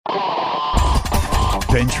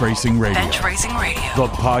Bench Racing Radio. Bench Racing Radio. The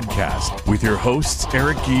podcast with your hosts,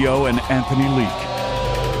 Eric Guillot and Anthony Leake.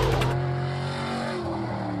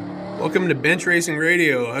 Welcome to Bench Racing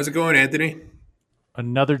Radio. How's it going, Anthony?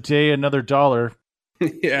 Another day, another dollar.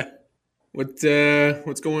 Yeah. What's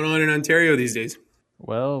going on in Ontario these days?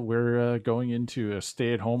 Well, we're going into a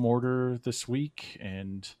stay-at-home order this week,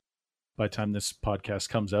 and by the time this podcast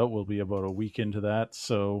comes out, we'll be about a week into that.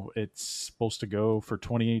 So it's supposed to go for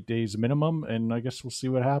 28 days minimum, and I guess we'll see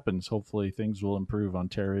what happens. Hopefully things will improve.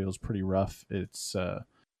 Ontario's pretty rough. It's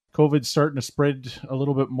COVID's starting to spread a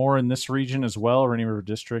little bit more in this region as well, Rainy River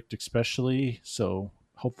District especially. So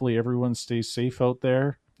hopefully everyone stays safe out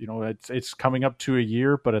there. You know, it's coming up to a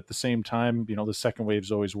year, but at the same time, you know, the second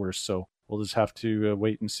wave's always worse. So we'll just have to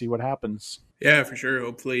wait and see what happens. Yeah, for sure.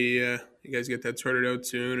 Hopefully you guys get that sorted out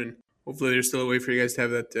soon, and hopefully there's still a way for you guys to have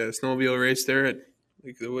that snowmobile race there at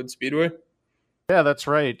Lake of the Woods Speedway. Yeah, that's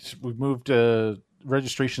right. We've moved,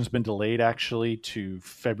 registration's been delayed actually to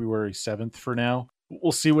February 7th for now.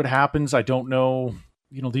 We'll see what happens. I don't know.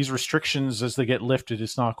 You know, these restrictions, as they get lifted,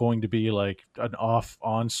 it's not going to be like an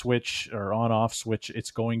off-on switch or on-off switch.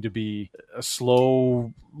 It's going to be a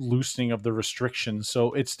slow loosening of the restrictions.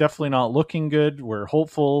 So it's definitely not looking good. We're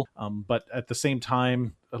hopeful. But at the same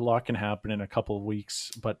time, a lot can happen in a couple of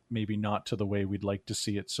weeks, but maybe not to the way we'd like to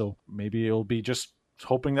see it. So maybe it'll be just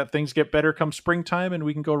hoping that things get better come springtime and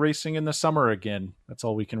we can go racing in the summer again. That's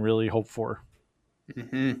all we can really hope for.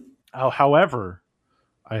 Mm-hmm. However,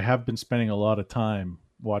 I have been spending a lot of time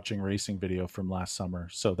watching racing video from last summer,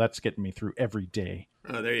 so that's getting me through every day.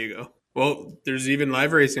 Oh, there you go. Well, there's even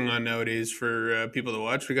live racing on nowadays for people to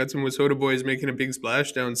watch. We got some WISSOTA boys making a big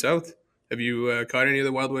splash down south. Have you caught any of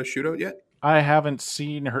the Wild West Shootout yet? I haven't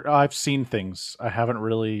seen her. I've seen things. I haven't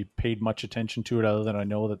really paid much attention to it, other than I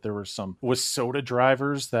know that there were some WISSOTA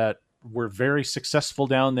drivers that were very successful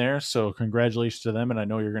down there. So congratulations to them. And I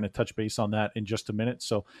know you're going to touch base on that in just a minute.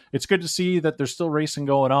 So it's good to see that there's still racing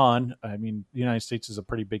going on. I mean, the United States is a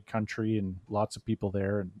pretty big country and lots of people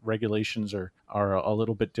there, and regulations are a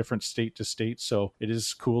little bit different state to state. So it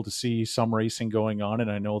is cool to see some racing going on. And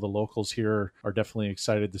I know the locals here are definitely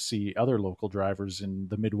excited to see other local drivers in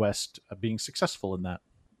the Midwest being successful in that.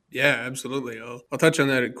 Yeah, absolutely. I'll touch on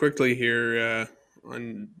that quickly here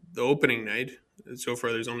on the opening night. So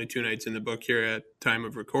far, there's only 2 nights in the book here at time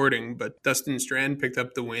of recording, but Dustin Strand picked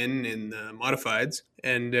up the win in the modifieds,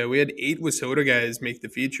 and we had 8 WISSOTA guys make the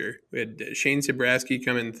feature. We had Shane Sabraski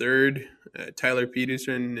come in 3rd, Tyler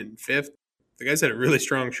Peterson in 5th. The guys had a really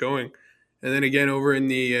strong showing. And then again, over in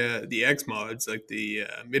the X mods, like the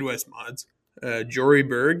Midwest mods, Jory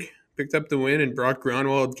Berg picked up the win, and Brock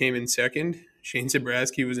Gronwald came in 2nd. Shane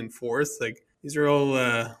Sabraski was in 4th. Like, these are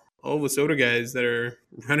all WISSOTA guys that are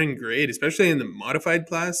running great, especially in the modified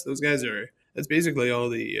class. Those guys that's basically all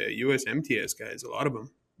the US MTS guys, a lot of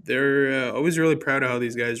them. They're always really proud of how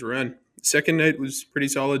these guys run. The second night was pretty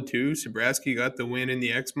solid too. Sabraski got the win in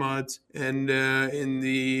the X mods, and in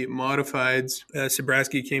the modifieds,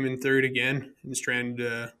 Sabraski came in 3rd again, and Strand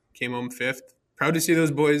came home 5th. Proud to see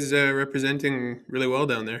those boys representing really well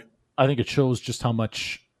down there. I think it shows just how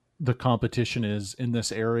much the competition is in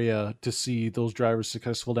this area to see those drivers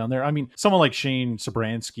successful down there. I mean, someone like Shane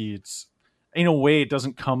Sabransky, it's in a way, it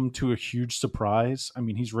doesn't come to a huge surprise. I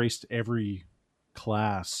mean, he's raced every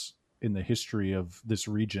class in the history of this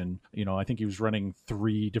region. You know, I think he was running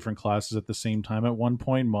 3 different classes at the same time at one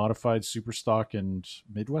point: modified, super stock, and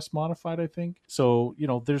Midwest modified, I think. So, you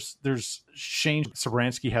know, there's Shane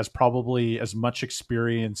Sabransky has probably as much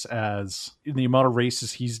experience as in the amount of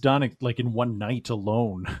races he's done, like in one night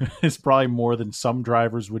alone, is probably more than some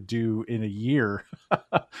drivers would do in a year,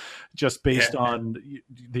 just based on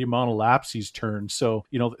the amount of laps he's turned. So,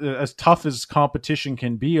 you know, as tough as competition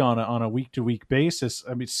can be on a week-to-week basis,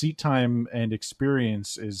 I mean, seat time and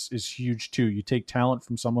experience is huge too. You take talent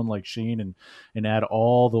from someone like Shane and add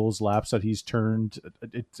all those laps that he's turned.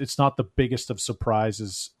 It's not the biggest of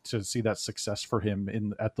surprises to see that success for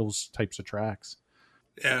him at those types of tracks.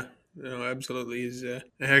 Yeah, no, absolutely. He's a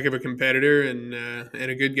heck of a competitor and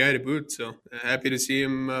a good guy to boot. So happy to see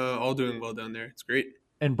him all doing well down there. It's great.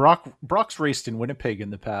 And Brock's raced in Winnipeg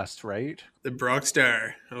in the past, right? The Brock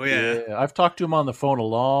Star. Oh, yeah. I've talked to him on the phone a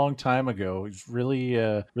long time ago. He's really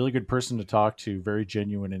good person to talk to. Very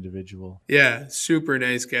genuine individual. Yeah, super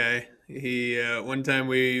nice guy. He one time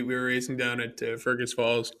we were racing down at Fergus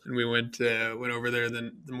Falls, and we went over there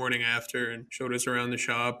the morning after and showed us around the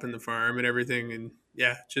shop and the farm and everything. And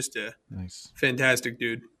yeah, just a nice, fantastic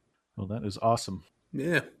dude. Well, that is awesome.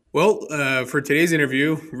 Yeah. Well, for today's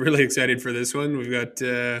interview, really excited for this one. We've got,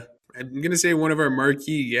 I'm going to say one of our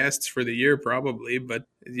marquee guests for the year probably, but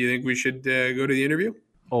do you think we should go to the interview?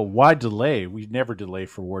 Oh, why delay? We never delay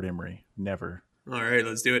for Ward Emery. Never. All right,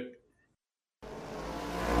 let's do it.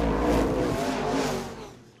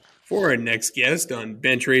 For our next guest on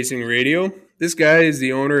Bench Racing Radio, this guy is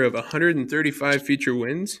the owner of 135 feature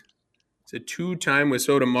wins. He's a two-time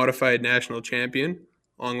WISSOTA Modified National Champion,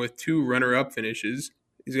 along with 2 runner-up finishes.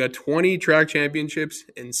 He's got 20 track championships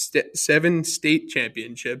and 7 state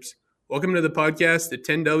championships. Welcome to the podcast, the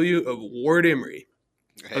 10W of Ward Emery.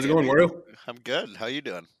 How's it going, Wario? I'm good. How you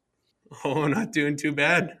doing? Oh, not doing too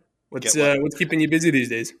bad. What's keeping you busy these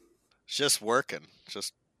days? Just working.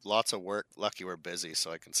 Just lots of work. Lucky we're busy,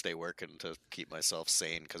 so I can stay working to keep myself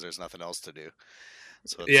sane because there's nothing else to do.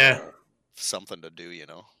 So it's something to do, you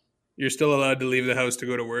know. You're still allowed to leave the house to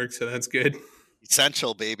go to work, so that's good.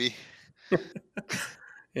 Essential, baby.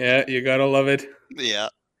 Yeah, you gotta love it. Yeah.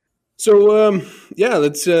 So,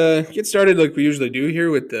 let's get started like we usually do here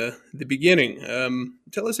with the beginning.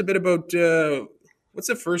 Tell us a bit about what's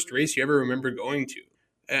the first race you ever remember going to?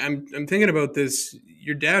 I'm thinking about this.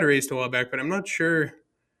 Your dad raced a while back, but I'm not sure.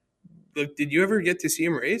 Like, did you ever get to see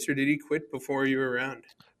him race, or did he quit before you were around?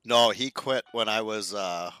 No, he quit when I was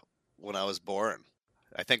born.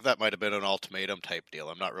 I think that might have been an ultimatum type deal.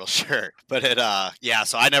 I'm not real sure, but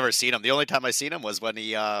so I never seen him. The only time I seen him was when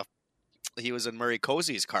he was in Murray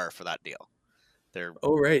Cozy's car for that deal. There.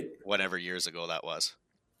 Oh, right. Whatever years ago that was.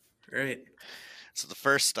 Right. So the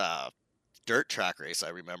first dirt track race I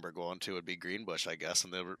remember going to would be Greenbush, I guess.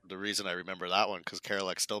 And the reason I remember that one, because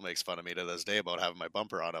Carolex still makes fun of me to this day about having my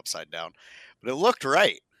bumper on upside down. But it looked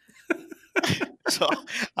right. So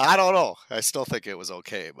I don't know. I still think it was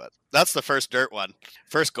okay. But that's the first dirt one.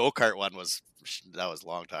 First go-kart one was a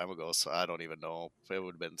long time ago. So I don't even know. It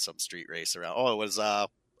would have been some street race around. Oh, it was a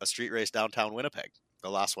street race downtown Winnipeg. The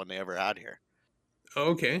last one they ever had here. Oh,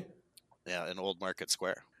 okay. Yeah, in Old Market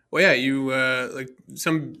Square. Well, yeah, you like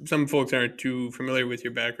some folks aren't too familiar with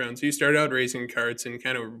your background. So you started out racing karts and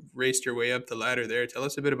kind of raced your way up the ladder there. Tell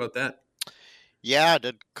us a bit about that. Yeah, I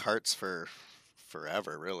did karts for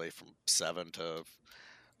forever, really, from 7 to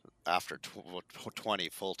after 20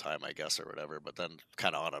 full time, I guess, or whatever. But then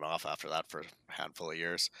kind of on and off after that for a handful of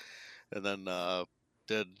years, and then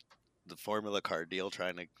did the Formula car deal,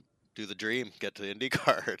 trying to do the dream, get to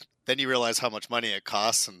IndyCar. Then you realize how much money it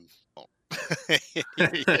costs, and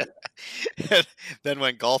then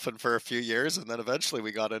went golfing for a few years, and then eventually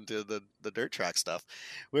we got into the dirt track stuff.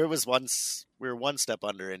 We were one step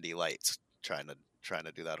under Indy Lights, trying to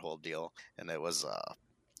do that whole deal, and it was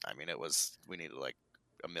we needed like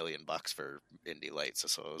 $1 million for Indy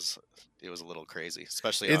Lights, so it was a little crazy,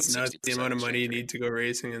 especially it's on nuts the amount of money you need to go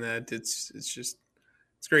racing, and that it's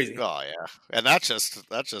crazy. Oh yeah, and that's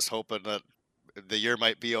just hoping that the year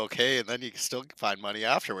might be okay, and then you can still find money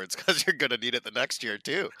afterwards because you're going to need it the next year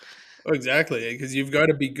too. Oh, exactly, because you've got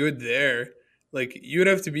to be good there. Like, you would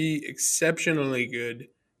have to be exceptionally good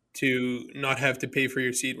to not have to pay for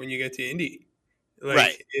your seat when you get to Indy. Like,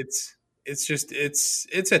 right. It's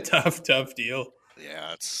a tough deal.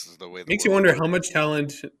 Yeah, it's the way. Makes you wonder how much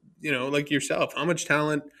talent, like yourself, how much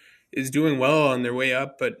talent is doing well on their way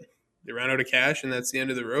up, but they ran out of cash, and that's the end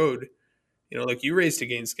of the road. Like, you raced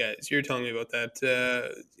against guys. You're telling me about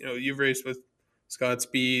that. You've raced with Scott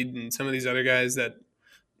Speed and some of these other guys that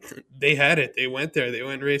they had it. They went there. They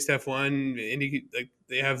went and raced F1. Indy, like,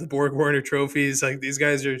 they have the Borg Warner trophies. Like, these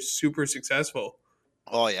guys are super successful.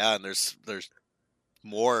 Oh yeah, and there's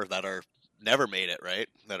more that are never made it, right?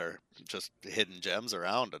 That are just hidden gems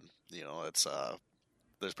around, and it's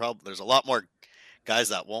there's a lot more guys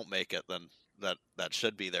that won't make it than that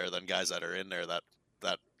should be there than guys that are in there that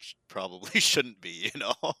probably shouldn't be,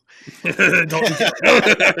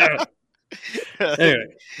 Anyway.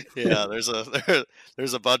 Yeah, there's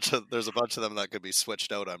a bunch of them that could be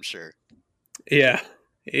switched out, I'm sure. Yeah.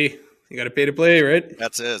 Hey, you got to pay to play, right?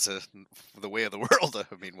 That's it. It's the way of the world.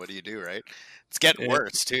 I mean, what do you do, right? It's getting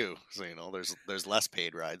worse too. So there's less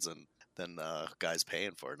paid rides than guys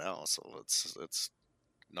paying for now. So it's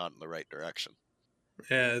not in the right direction.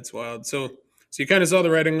 Yeah, it's wild. So you kind of saw the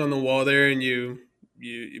writing on the wall there, and you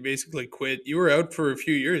basically quit. You were out for a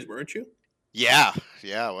few years, weren't you? Yeah.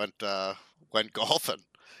 Went golfing,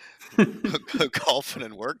 golfing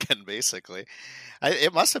and working basically.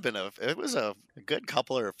 It must have been it was a good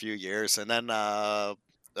couple or a few years, and then a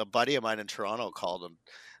buddy of mine in Toronto called and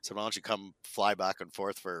said, "Why don't you come fly back and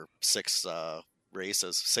forth for 6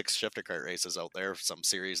 races, 6 shifter kart races out there? Some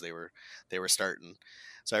series they were starting."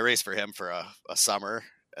 So I raced for him for a summer,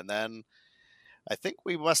 and then I think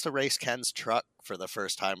we must have raced Ken's truck for the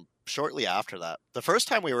first time shortly after that. The first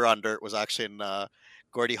time we were on dirt was actually in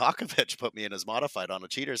Gordy Hokovich put me in his modified on a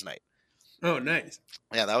cheaters night. Oh, nice.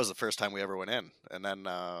 Yeah, that was the first time we ever went in, and then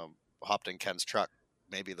hopped in Ken's truck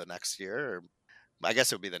maybe the next year, or I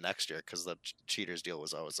guess it would be the next year because the cheaters deal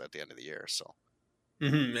was always at the end of the year. So.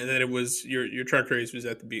 And then it was your truck race was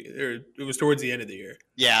it was towards the end of the year.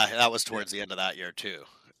 Yeah, that was towards the end of that year too.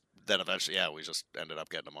 Then eventually, we just ended up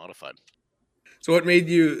getting a modified. So what made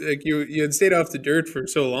you like you had stayed off the dirt for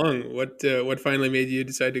so long? What finally made you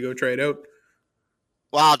decide to go try it out?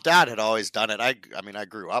 Well, Dad had always done it. I mean, I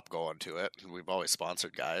grew up going to it. We've always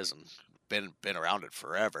sponsored guys and been around it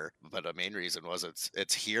forever. But the main reason was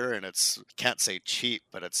it's here and it's can't say cheap,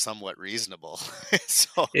 but it's somewhat reasonable.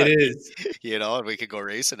 So it is, and we could go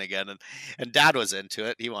racing again. And Dad was into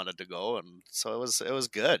it. He wanted to go, and so it was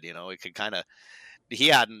good. We could he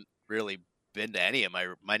hadn't really been to any of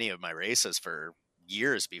my races for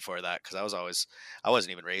years before that because I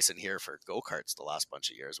wasn't even racing here for go-karts the last bunch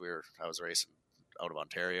of years. I was racing out of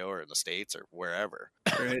Ontario or in the States or wherever.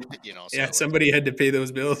 Right. So somebody had to pay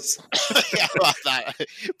those bills. Yeah, well,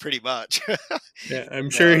 pretty much. Yeah, I'm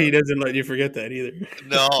sure he doesn't let you forget that either.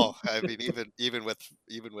 No, I mean even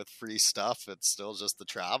with free stuff, it's still just the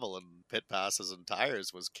travel and pit passes and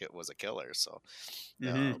tires was a killer. So,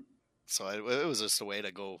 so it was just a way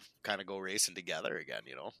to go racing together again,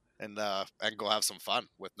 and go have some fun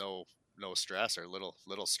with no stress or little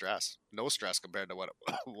stress. No stress compared to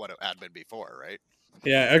what it had been before, right?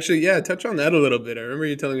 Yeah, actually, touch on that a little bit. I remember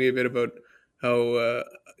you telling me a bit about how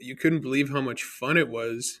you couldn't believe how much fun it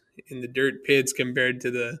was in the dirt pits compared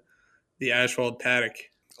to the asphalt paddock.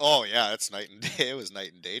 Oh yeah, it's night and day. It was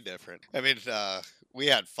night and day different. I mean, we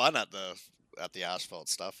had fun at the asphalt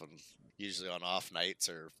stuff, and usually on off nights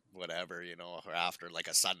or whatever, or after like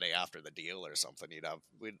a Sunday after the deal or something,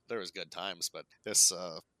 there was good times. But this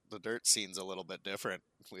the dirt scene's a little bit different.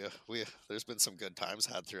 We there's been some good times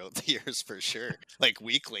had throughout the years for sure, like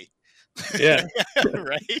weekly. Yeah.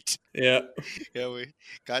 Right. Yeah. Yeah, we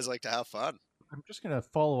guys like to have fun. I'm just gonna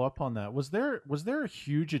follow up on that. Was there a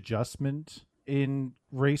huge adjustment in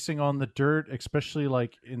racing on the dirt, especially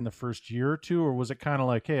like in the first year or two, or was it kind of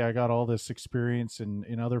like, hey, I got all this experience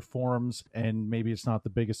in other forms and maybe it's not the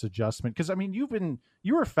biggest adjustment? Because I mean, you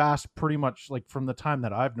were fast pretty much like from the time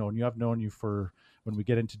that I've known you. I've known you for, when we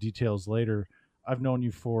get into details later, I've known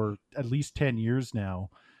you for at least 10 years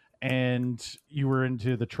now, and you were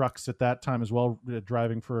into the trucks at that time as well,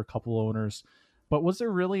 driving for a couple owners. But was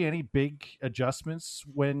there really any big adjustments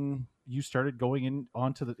when you started going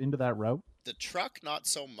into that route? The truck, not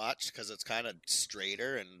so much, because it's kind of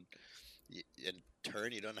straighter and in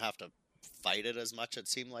turn you don't have to fight it as much. It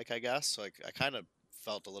seemed like, I guess. So I kind of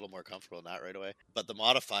felt a little more comfortable in that right away. But the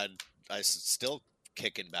modified, I still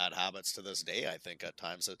kick in bad habits to this day. I think at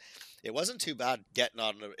times it wasn't too bad getting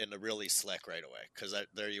on in the really slick right away, because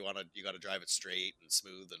there you got to drive it straight and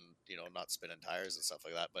smooth and not spinning tires and stuff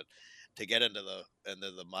like that. But to get into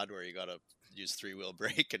the mud where you got to use 3-wheel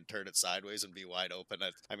brake and turn it sideways and be wide open,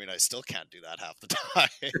 I mean, I still can't do that half the time.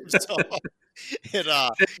 So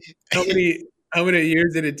how many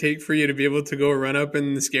years did it take for you to be able to go run up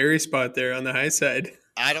in the scary spot there on the high side?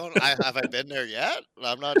 Have I been there yet?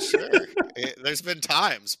 I'm not sure. There's been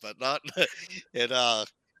times, but not it.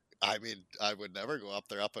 I mean, I would never go up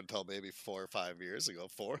there up until maybe 4 or 5 years ago.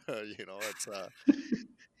 It's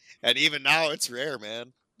and even now it's rare,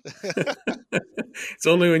 man. It's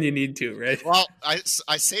only when you need to, right? Well, I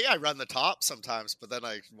say I run the top sometimes, but then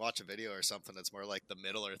I watch a video or something that's more like the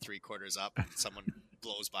middle or 3/4 up, and someone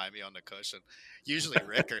blows by me on the cushion. Usually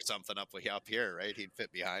Rick or something up here, right? He'd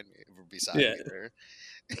fit behind me, beside me there.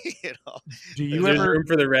 Do you There's ever room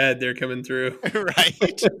for the rad? They're coming through,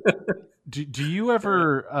 right? Do you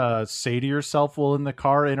ever say to yourself, well, in the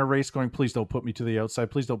car in a race, going, please don't put me to the outside,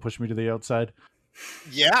 please don't push me to the outside?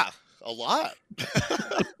 Yeah, a lot.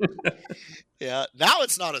 Yeah, now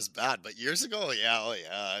it's not as bad, but years ago,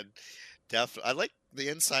 yeah, definitely. I like the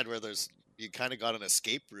inside where you kind of got an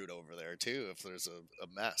escape route over there too. If there's a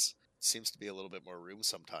mess, it seems to be a little bit more room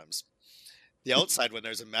sometimes. The outside, when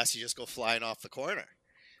there's a mess, you just go flying off the corner.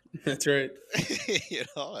 That's right.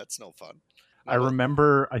 That's no fun. I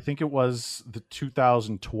remember, I think it was the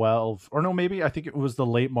 2012, or no, maybe I think it was the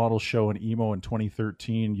late model show in Emo in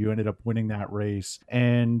 2013. You ended up winning that race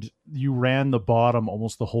and you ran the bottom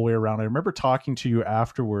almost the whole way around. I remember talking to you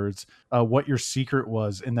afterwards, what your secret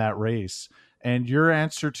was in that race. And your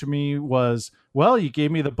answer to me was, well, you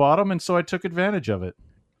gave me the bottom, and so I took advantage of it.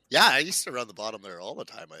 Yeah, I used to run the bottom there all the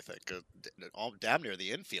time, I think. Damn near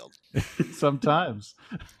the infield. Sometimes.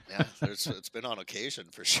 Yeah, it's been on occasion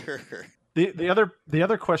for sure. The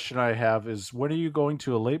other question I have is, when are you going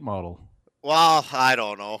to a late model? Well, I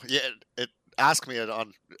don't know. Yeah, ask me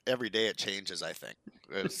on every day. It changes. I think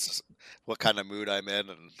what kind of mood I'm in,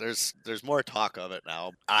 and there's more talk of it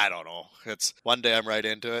now. I don't know. It's one day I'm right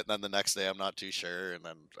into it, and then the next day I'm not too sure, and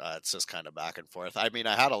then it's just kind of back and forth. I mean,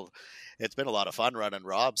 it's been a lot of fun running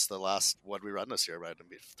Rob's the last what we run this year, right?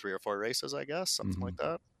 3 or 4 races, I guess, something like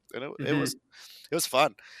that. And it was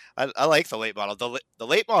fun. I like the late model. The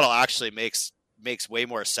late model actually makes way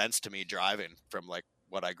more sense to me driving from like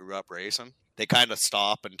what I grew up racing. They kind of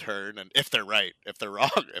stop and turn, and if they're right, if they're wrong,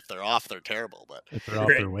 if they're off, they're terrible. But if they're off,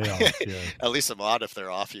 they're way off. Yeah. At least a mod, if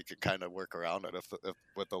they're off, you can kind of work around it. If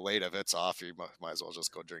with the late, if it's off, you might as well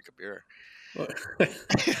just go drink a beer. Well,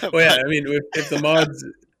 yeah, I mean, if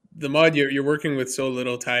the mod you're working with so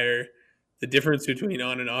little tire, the difference between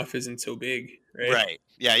on and off isn't so big, right? Right.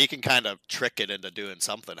 Yeah, you can kind of trick it into doing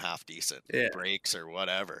something half decent, brakes or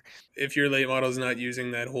whatever. If your late model's not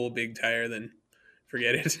using that whole big tire, then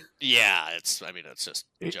forget it. Yeah, it's just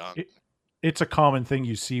junk. It's a common thing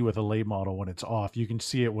you see with a late model when it's off. You can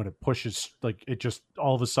see it when it pushes, like it just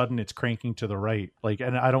all of a sudden it's cranking to the right. Like,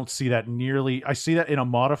 and I don't see that nearly. I see that in a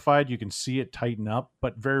modified, you can see it tighten up,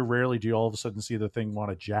 but very rarely do you all of a sudden see the thing want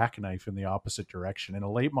to jackknife in the opposite direction. In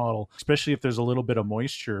a late model, especially if there's a little bit of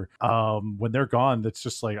moisture, when they're gone, that's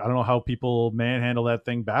just like, I don't know how people manhandle that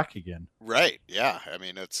thing back again. Right. Yeah. I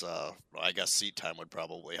mean, it's, I guess seat time would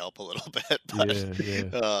probably help a little bit,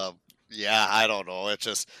 but yeah, I don't know. It's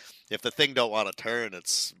just, if the thing don't want to turn,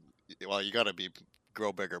 well, you got to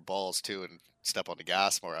grow bigger balls too and step on the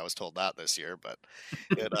gas more. I was told that this year, but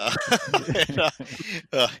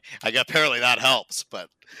apparently that helps. But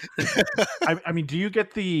I mean, do you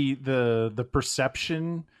get the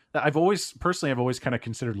perception? I've always kind of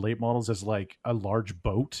considered late models as like a large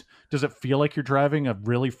boat. Does it feel like you're driving a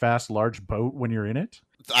really fast, large boat when you're in it?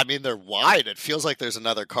 I mean, they're wide. It feels like there's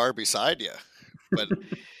another car beside you,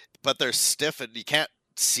 but they're stiff and you can't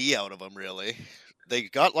see out of them really. They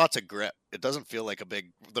got lots of grip. It doesn't feel like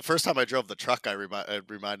the first time I drove the truck, it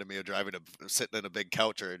reminded me of sitting in a big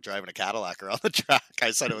couch or driving a Cadillac around the track.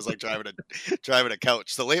 I said it was like driving a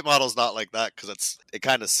couch. The late model's not like that because it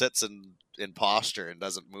kind of sits in posture and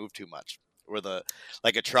doesn't move too much. Where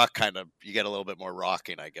like a truck kind of, you get a little bit more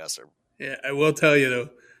rocking, I guess. Yeah, I will tell you though,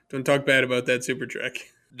 don't talk bad about that super truck.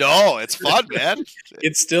 No, it's fun, man.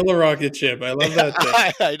 It's still a rocket ship. I love that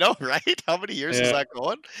thing. I know, right? How many years is that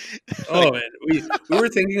going? Oh, man. We were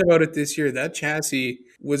thinking about it this year. That chassis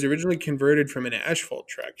was originally converted from an asphalt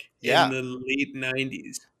truck in the late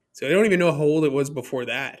 90s. So I don't even know how old it was before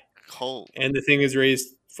that. Oh. And the thing has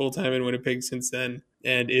raced full-time in Winnipeg since then.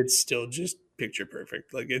 And it's still just picture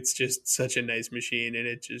perfect. Like, it's just such a nice machine, and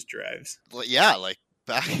it just drives. Well, yeah, like,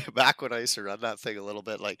 back when I used to run that thing a little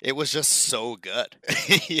bit, like it was just so good.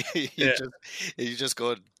 you just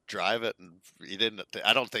go and drive it, and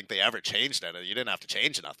I don't think they ever changed it. You didn't have to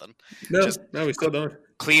change nothing. No, we still don't.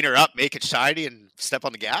 Clean her up, make it shiny, and step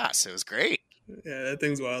on the gas. It was great. Yeah, that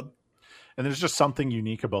thing's wild. And there's just something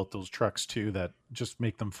unique about those trucks too that just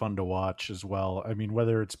make them fun to watch as well. I mean,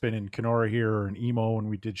 whether it's been in Kenora here or in Emo when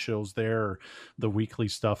we did shows there, or the weekly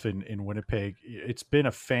stuff in Winnipeg, it's been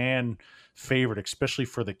a fan favorite, especially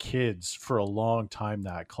for the kids, for a long time,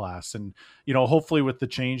 that class. And, you know, hopefully with the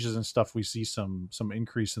changes and stuff, we see some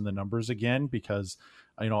increase in the numbers again, because,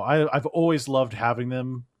 you know, I've always loved having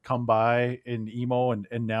them come by in Emo, and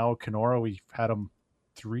now Kenora, we've had them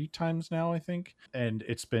 3 times now, I think. And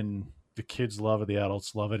it's been, the kids love it, the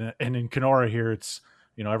adults love it. And in Kenora here, it's,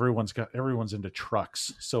 you know, everyone's into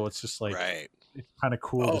trucks. So it's just like, right. It's kind of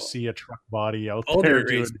cool to see a truck body out all there dirt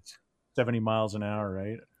doing races. 70 miles an hour,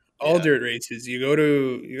 right? All dirt races. You go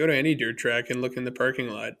to any dirt track and look in the parking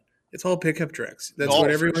lot. It's all pickup trucks. That's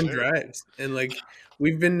what everyone drives. And like,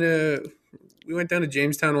 we went down to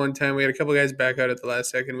Jamestown one time. We had a couple guys back out at the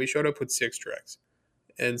last second. We showed up with 6 trucks.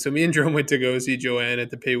 And so me and Jerome went to go see Joanne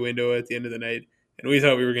at the pay window at the end of the night. And we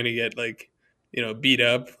thought we were going to get, like, you know, beat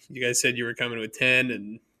up. You guys said you were coming with 10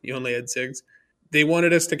 and you only had 6. They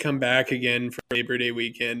wanted us to come back again for Labor Day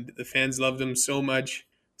weekend. The fans loved them so much.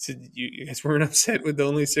 Said, you guys weren't upset with the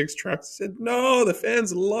only 6 trucks? I said, no, the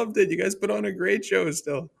fans loved it. You guys put on a great show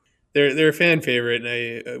still. They're a fan favorite,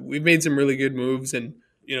 and we've made some really good moves. And,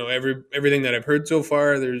 you know, everything that I've heard so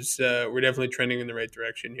far, we're definitely trending in the right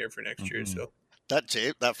direction here for next year. So.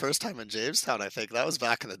 That first time in Jamestown, I think that was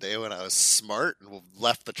back in the day when I was smart and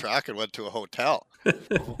left the track and went to a hotel.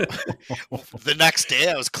 The next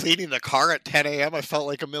day, I was cleaning the car at 10 a.m. I felt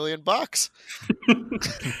like $1 million. I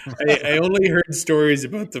only heard stories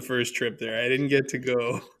about the first trip there. I didn't get to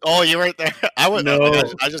go. Oh, you weren't there? I went. No,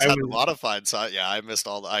 I just had the modified. So yeah, I missed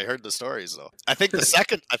all. I heard the stories though. I think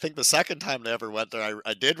the second time they ever went there,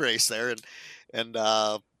 I did race there, and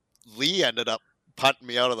Lee ended up punting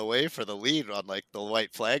me out of the way for the lead on like the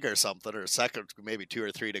white flag or something, or second, maybe 2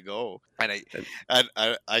 or 3 to go. And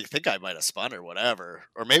I think I might have spun or whatever,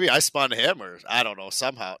 or maybe I spun him, or I don't know,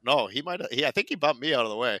 somehow. No, I think he bumped me out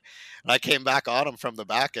of the way, and I came back on him from the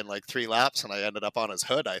back in like 3 laps, and I ended up on his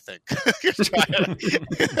hood, I think.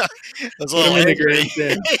 I was a little angry.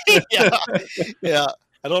 Yeah.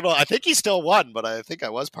 I don't know. I think he still won, but I think I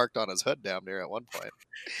was parked on his hood down there at one point.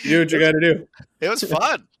 You do what you got to do. It was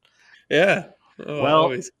fun. Yeah. Oh, well,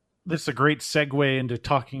 always. This is a great segue into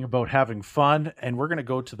talking about having fun, and we're going to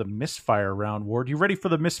go to the misfire round. Ward, you ready for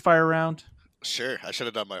the misfire round? Sure. I should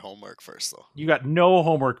have done my homework first, though. You got no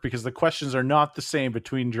homework because the questions are not the same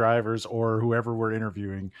between drivers or whoever we're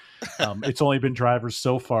interviewing. It's only been drivers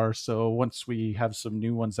so far, so once we have some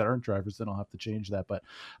new ones that aren't drivers, then I'll have to change that. But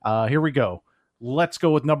here we go. Let's go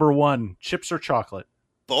with number 1, chips or chocolate?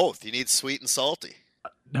 Both. You need sweet and salty.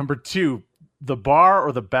 Number 2, the bar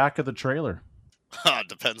or the back of the trailer?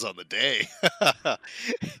 Depends on the day.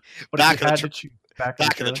 back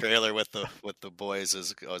of the trailer with the boys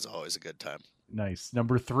is always a good time. Nice.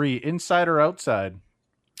 Number 3, inside or outside?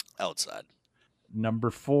 Outside. Number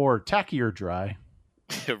 4, tacky or dry?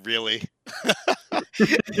 Really?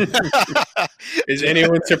 Is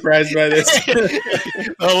anyone surprised by this?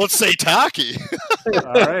 Well, let's say tacky.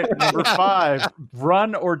 All right. Number 5,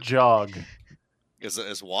 run or jog?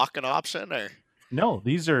 Is walk an option or? No,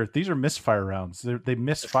 these are misfire rounds. They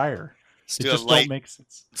misfire. Don't make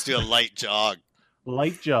sense. Let's do a light jog.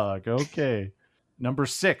 Light jog. Okay. Number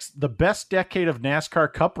 6, the best decade of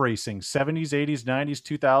NASCAR Cup racing: 70s, 80s, 90s,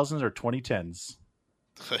 2000s, or 2010s?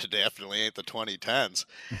 Definitely ain't the 2010s.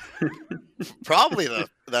 Probably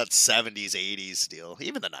that 70s, 80s deal,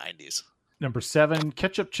 even the 90s. Number 7,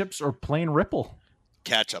 ketchup chips or plain Ripple?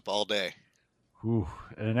 Ketchup all day. Ooh.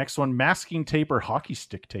 And the next one, masking tape or hockey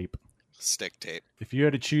stick tape? Stick tape. If you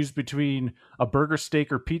had to choose between a burger,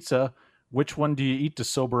 steak, or pizza, which one do you eat to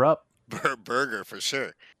sober up? Burger for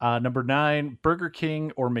sure. Number 9, Burger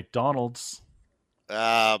King or McDonald's?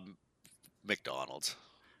 McDonald's.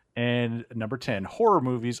 And number 10, horror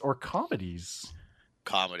movies or comedies?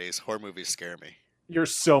 Comedies. Horror movies scare me. You're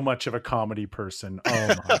so much of a comedy person.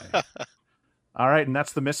 Oh my. All right, and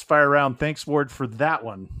that's the misfire round. Thanks, Ward, for that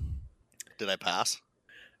one. Did I pass?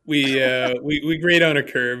 We grade on a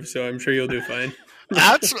curve, so I'm sure you'll do fine.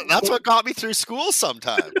 That's what got me through school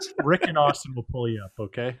sometimes. Rick and Austin will pull you up,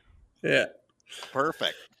 okay? Yeah.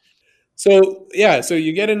 Perfect. So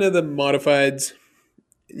you get into the modifieds,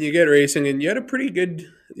 you get racing, and you had a pretty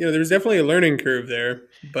good, there's definitely a learning curve there,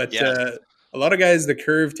 but a lot of guys, the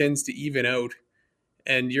curve tends to even out,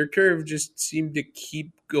 and your curve just seemed to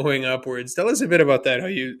keep going upwards. Tell us a bit about that, how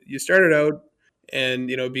you started out and,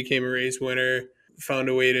 became a race winner, found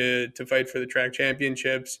a way to fight for the track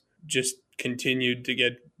championships, just continued to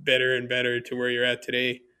get better and better to where you're at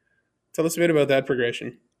today. Tell us a bit about that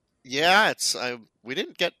progression. Yeah, we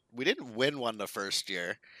didn't win one the first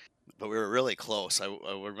year, but we were really close. I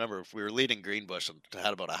remember we were leading Greenbush and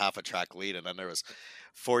had about a half a track lead, and then there was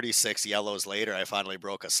 46 yellows later. I finally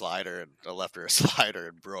broke a slider and a left rear slider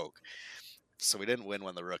and broke. So we didn't win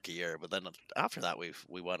one the rookie year, but then after that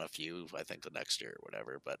we won a few, I think the next year or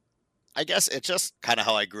whatever. But I guess it's just kind of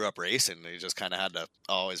how I grew up racing. You just kind of had to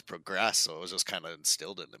always progress, so it was just kind of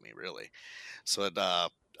instilled into me, really. So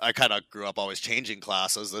I kind of grew up always changing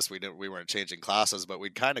classes. We weren't changing classes, but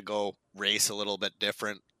we'd kind of go race a little bit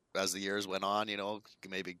different as the years went on.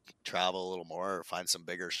 Maybe travel a little more or find some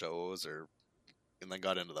bigger shows, and then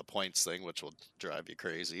got into the points thing, which will drive you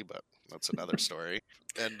crazy, but that's another story.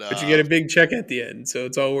 And but you get a big check at the end, so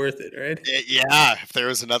it's all worth it, right? Yeah, if there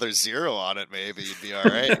was another 0 on it, maybe you'd be all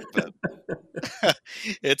right. But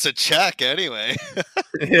it's a check anyway.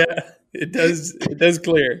 Yeah, it does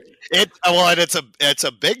clear. And it's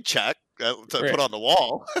a big check to put on the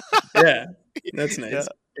wall. Yeah, that's nice.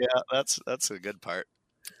 Yeah, that's a good part.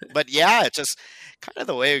 But yeah, it's just kind of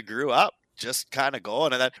the way we grew up, just kind of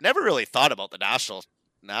going. And I never really thought about the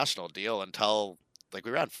national deal until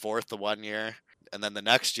we ran 4th the one year, and then the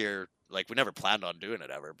next year, we never planned on doing it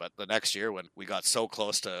ever. But the next year when we got so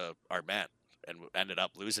close to our men and ended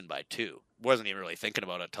up losing by 2, wasn't even really thinking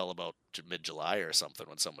about it till about mid-July or something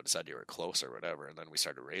when someone said you were close or whatever, and then we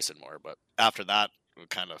started racing more. But after that, we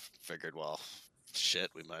kind of figured, well,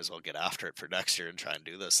 shit, we might as well get after it for next year and try and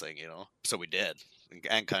do this thing, So we did,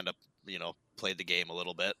 and kind of, played the game a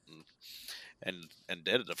little bit and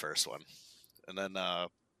did the first one. And then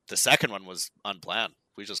the second one was unplanned.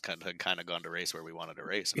 We just kind of gone to race where we wanted to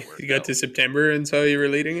race. And you got to September and saw you were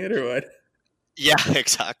leading it, or what? Yeah,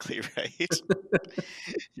 exactly right.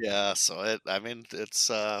 Yeah, so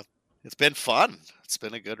it's been fun. It's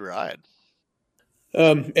been a good ride.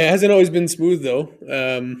 It hasn't always been smooth though.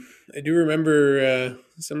 I do remember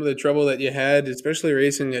some of the trouble that you had, especially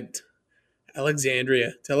racing at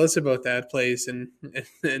Alexandria. Tell us about that place and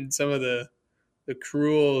some of the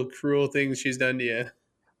cruel things she's done to you.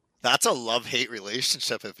 That's a love-hate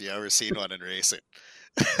relationship if you ever seen one in racing.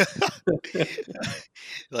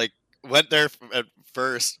 Like, went there at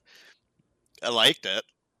first. I liked it,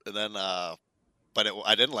 and then but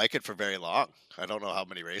I didn't like it for very long. I don't know how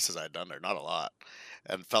many races I'd done there, not a lot,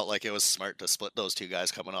 and felt like it was smart to split those two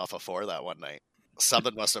guys coming off of 4 that one night.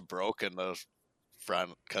 Something must have broken the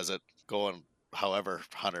front because it going however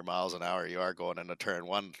 100 miles an hour you are going into turn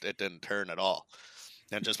 1, it didn't turn at all,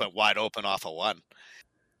 and just went wide open off of 1.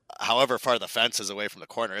 However far the fence is away from the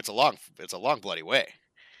corner, it's a long bloody way.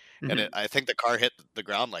 And I think the car hit the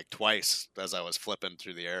ground like twice as I was flipping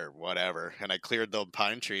through the air or whatever. And I cleared the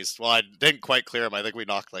pine trees. Well, I didn't quite clear them. I think we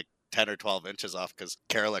knocked like 10 or 12 inches off because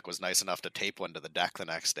Karalik was nice enough to tape one to the deck the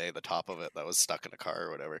next day, the top of it that was stuck in the car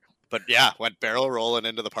or whatever. But yeah, went barrel rolling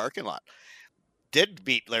into the parking lot. Did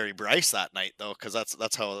beat Larry Bryce that night though, because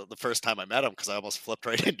that's how the first time I met him, because I almost flipped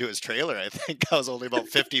right into his trailer. I think I was only about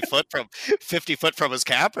 50 foot from his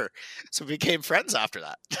camper, so we became friends after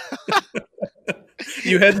that.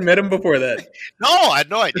 You hadn't met him before that? No, I had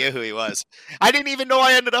no idea who he was. I didn't even know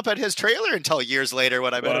I ended up at his trailer until years later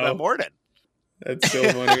when I met him at Morden. That's so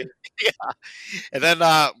funny. Yeah, and then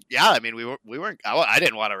I mean we weren't. I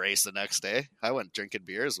didn't want to race the next day. I went drinking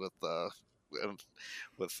beers with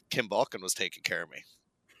Kim Balkin was taking care of me.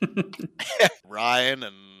 Ryan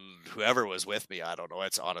and whoever was with me, I don't know.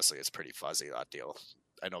 It's pretty fuzzy, that deal.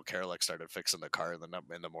 I know Karalik started fixing the car in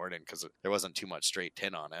the morning because there wasn't too much straight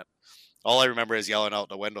tin on it. All I remember is yelling out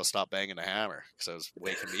the window, "Stop banging the hammer," because it was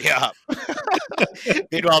waking me up.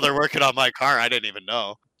 Meanwhile, they're working on my car. I didn't even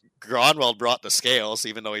know. Gronwald brought the scales,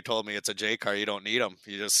 even though he told me it's a J car. You don't need them.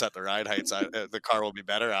 You just set the ride heights. The car will be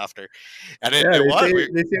better after. And they say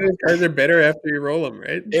those cars are better after you roll them,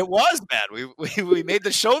 right? It was, man. We made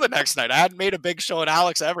the show the next night. I hadn't made a big show in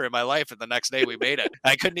Alex ever in my life, and the next day we made it.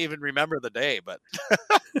 I couldn't even remember the day, but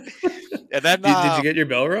and then did you get your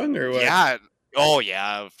bell rung or what? Yeah. Oh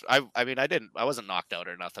yeah. I mean I wasn't knocked out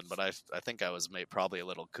or nothing, but I think I was probably a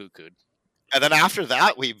little cuckooed. And then after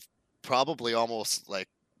that we probably almost like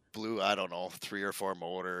blew, I don't know, 3 or 4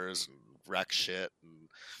 motors and wrecked shit, and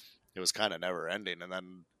it was kind of never ending. And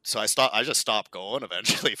then so I just stopped going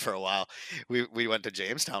eventually for a while. We went to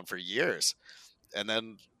Jamestown for years, and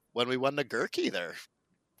then when we won the Gurkey there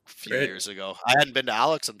a few years ago, I hadn't been to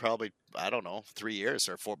Alex in probably, I don't know, 3 years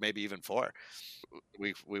or 4, maybe even 4.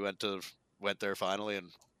 We went there finally and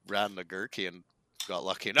ran the Gurkey and got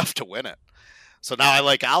lucky enough to win it. So now I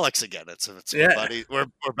like Alex again. It's buddy. We're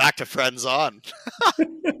back to friends on.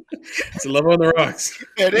 It's a love on the rocks.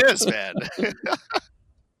 It is, man.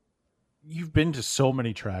 You've been to so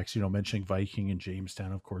many tracks, mentioning Viking and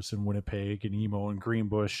Jamestown, of course, and Winnipeg and Emo and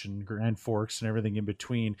Greenbush and Grand Forks and everything in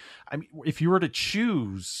between. I mean, if you were to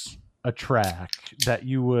choose a track that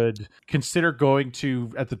you would consider going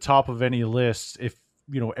to at the top of any list, if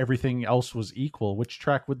everything else was equal, which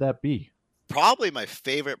track would that be? Probably my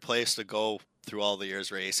favorite place to go through all the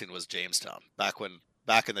years racing was Jamestown. Back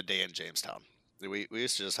in the day in Jamestown, we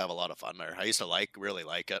used to just have a lot of fun there. I used to really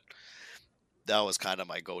like it. That was kind of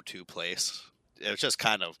my go-to place. It was just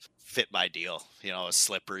kind of fit my deal. It was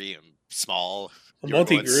slippery and small.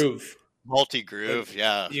 Multi-groove, like,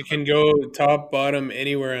 yeah. You can go top, bottom,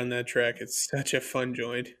 anywhere on that track. It's such a fun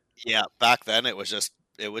joint. Yeah, back then it was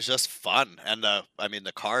just fun, and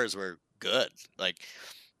the cars were good. Like,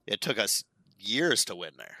 it took us years to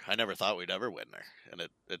win there. I never thought we'd ever win there, and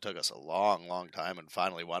it took us a long time, and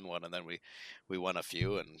finally won one. And then we won a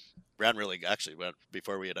few and ran really, actually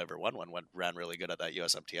before we had ever won one, ran really good at that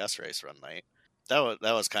USMTS race run night. That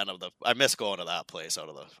was kind of I miss going to that place out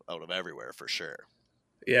of everywhere for sure.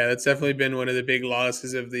 Yeah, that's definitely been one of the big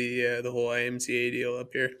losses of the whole IMCA deal up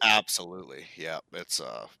here. Absolutely, yeah. It's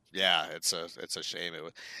a shame.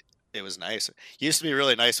 It was nice. It used to be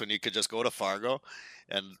really nice when you could just go to Fargo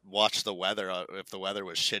and watch the weather if the weather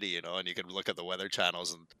was shitty, and you could look at the weather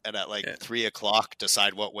channels and at 3 o'clock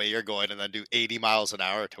decide what way you're going and then do 80 miles an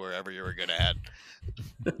hour to wherever you were going to head,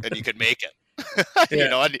 and you could make it.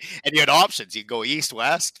 And you had options. You could go east,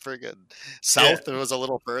 west, friggin' south. It was a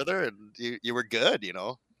little further, and you were good.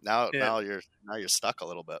 Now you're stuck a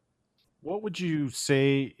little bit. What would you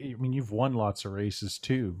say? I mean, you've won lots of races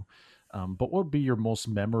too. But what would be your most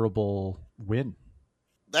memorable win?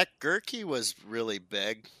 That Gurkey was really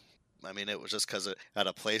big. I mean, it was just because at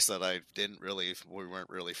a place that we weren't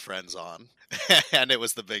really friends on, and it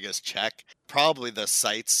was the biggest check. Probably the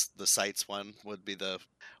sites one would be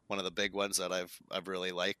one of the big ones that I've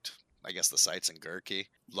really liked. I guess the sites in Gurkey.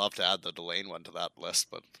 Love to add the Delane one to that list,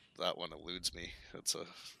 but that one eludes me. That's a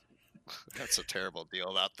terrible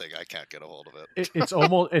deal. That thing, I can't get a hold of it. It's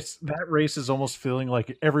that race is almost feeling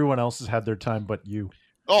like everyone else has had their time but you.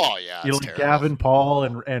 Oh yeah, You know, it's like terrible. Gavin, Paul,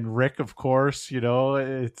 and Rick, of course. You know,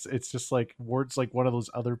 it's just like Ward's like one of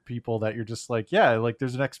those other people that you're just like, yeah, like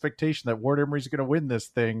there's an expectation that Ward Emery's going to win this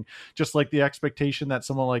thing, just like the expectation that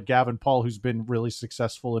someone like Gavin Paul, who's been really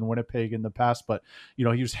successful in Winnipeg in the past, but you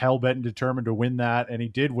know he was hell bent and determined to win that, and he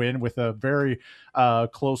did win with a very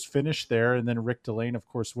close finish there, and then Rick Delane, of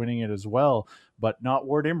course, winning it as well, but not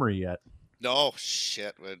Ward Emery yet. No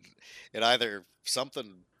shit. It either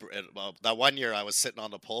something. Well, that one year I was sitting on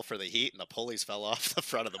the pole for the heat, and the pulleys fell off the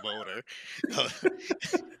front of the motor.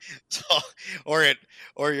 So,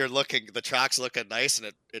 or you're looking, the track's looking nice,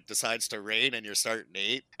 and it decides to rain, and you're starting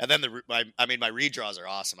 8. And then my redraws are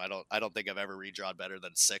awesome. I don't think I've ever redrawed better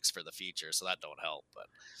than 6 for the feature, so that don't help. But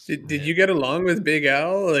did you get along with Big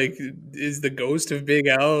Al? Like, is the ghost of Big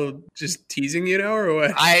Al just teasing you now, or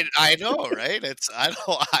what? I know, right? I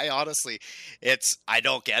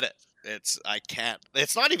don't get it. I can't.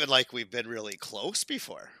 It's not even like we've been really close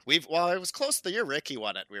before. It was close the year Ricky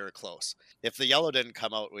won it. We were close. If the yellow didn't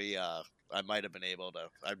come out, I might have been able to.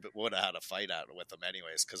 I would have had a fight out with him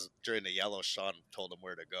anyways, because during the yellow, Sean told him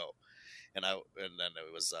where to go, and then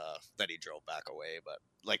it was then he drove back away. But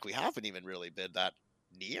like we haven't even really been that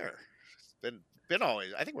near. Been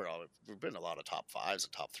always. I think we've been a lot of top 5s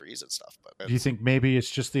and top 3s and stuff. But do you think maybe it's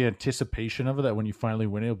just the anticipation of it, that when you finally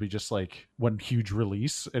win, it'll be just like one huge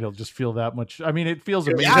release? It'll just feel that much. I mean, it feels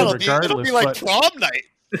amazing regardless. It'll be like prom night.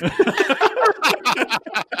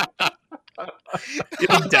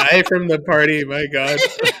 You'll die from the party. My God.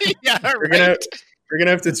 Yeah, We're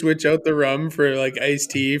gonna have to switch out the rum for like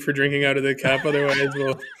iced tea for drinking out of the cup. Otherwise,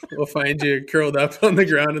 we'll find you curled up on the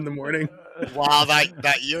ground in the morning. Wow,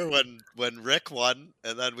 that year when Rick won,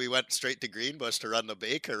 and then we went straight to Greenbush to run the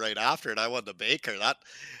Baker right after, and I won the Baker. That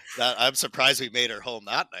I'm surprised we made her home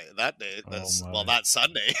that day. That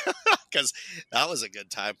Sunday, because that was a good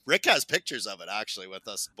time. Rick has pictures of it actually, with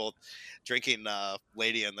us both drinking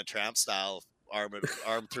Lady and the Tramp style, arm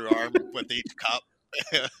through arm with each cup.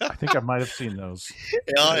 I think I might have seen those.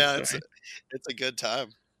 Yeah, it's a good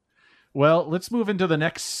time. Well, let's move into the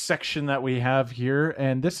next section that we have here,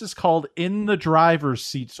 and this is called In the Driver's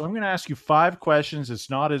Seat. So I'm going to ask you 5 questions. It's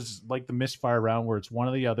not as like the misfire round where it's one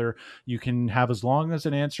or the other. You can have as long as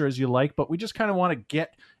an answer as you like, but we just kind of want to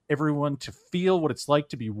get everyone to feel what it's like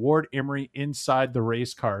to be Ward Emery inside the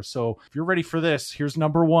race car. So if you're ready for this, here's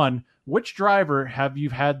number 1. Which driver have you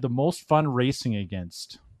had the most fun racing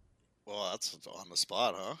against? Well, that's on the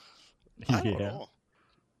spot, huh? I don't know.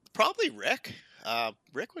 Probably Rick.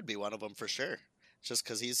 Rick would be one of them for sure. Just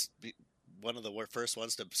because he's one of the first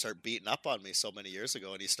ones to start beating up on me so many years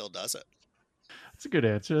ago, and he still does it. That's a good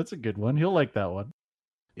answer. That's a good one. He'll like that one.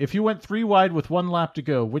 If you went 3 wide with 1 lap to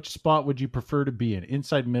go, which spot would you prefer to be in?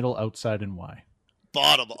 Inside, middle, outside, and why?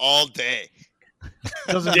 Bottom all day.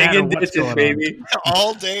 Doesn't matter what's going baby.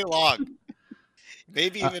 All day long.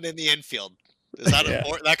 Maybe even in the infield. Is that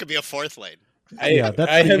that could be a 4th lane?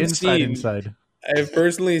 That's the inside. I have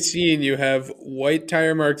personally seen you have white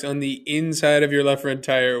tire marks on the inside of your left front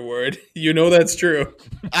tire, Ward. You know that's true.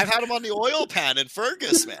 I've had them on the oil pan in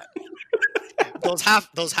Fergus, man. Those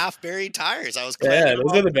half buried tires. I was those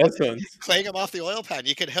are the best ones. Claying them off the oil pan.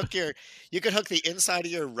 You could hook the inside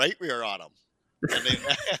of your right rear on them.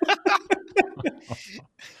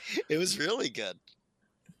 It was really good.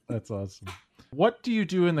 That's awesome. What do you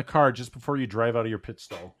do in the car just before you drive out of your pit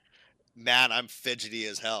stall? Man, I'm fidgety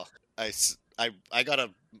as hell. I gotta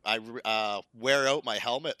wear out my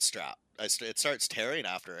helmet strap. It starts tearing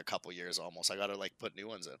after a couple years almost. I gotta put new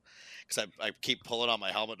ones in because I keep pulling on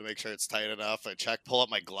my helmet to make sure it's tight enough. Pull up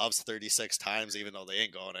my gloves 36 times even though they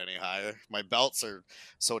ain't going any higher. My belts are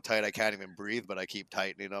so tight I can't even breathe, but I keep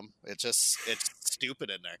tightening them. It's stupid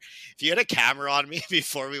in there. If you had a camera on me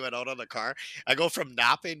before we went out on the car, I go from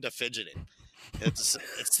napping to fidgeting. It's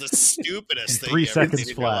the stupidest thing. 3 you ever seconds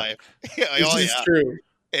seen flat. In your life.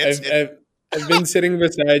 This is true. I've been sitting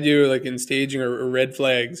beside you in staging or red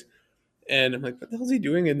flags, and I'm like, what the hell is he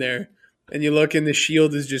doing in there? And you look and the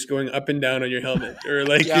shield is just going up and down on your helmet, or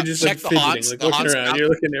you're just fidgeting, looking around. You're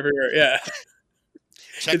looking everywhere. Yeah.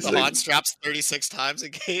 Check the Hans straps 36 times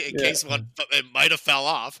in case one it might have fell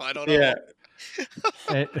off. I don't know.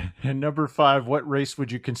 Yeah. and number 5, what race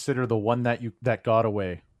would you consider the one that got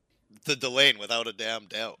away? The Delane, without a damn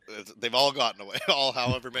doubt. They've all gotten away. All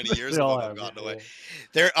however many years ago they've gotten away.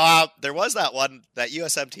 There was that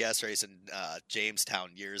USMTS race in Jamestown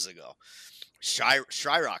years ago.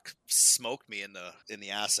 Shyrock smoked me in the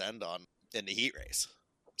ass end in the heat race.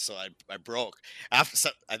 So I broke. I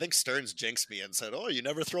think Stearns jinxed me and said, "Oh, you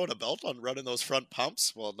never thrown a belt on running those front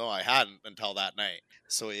pumps?" Well, no, I hadn't until that night.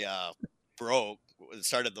 So we broke.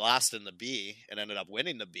 Started last in the B and ended up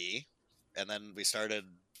winning the B, and then we started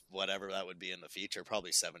whatever that would be in the feature,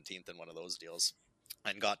 probably 17th in one of those deals,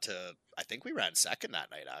 and got to, I think we ran second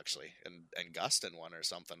that night actually, and Gustin won or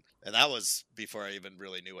something. And that was before I even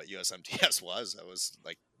really knew what USMTS was. That was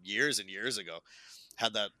like years and years ago.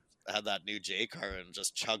 Had that new J car and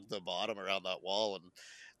just chugged the bottom around that wall, and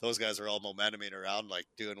those guys were all momentuming around like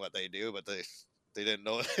doing what they do, but they didn't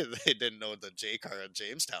know they didn't know the J car in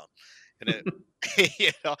Jamestown. And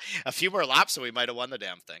it a few more laps and we might have won the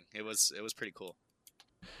damn thing. It was pretty cool.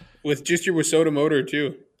 With just your Wasota motor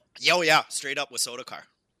too. Yeah, straight up Wasota car.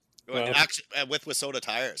 Wow. Actually, with Wasota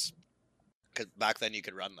tires. Cause back then you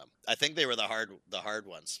could run them. I think they were the hard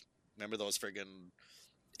ones. Remember those friggin'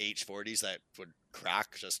 H40s that would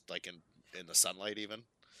crack just like in the sunlight even?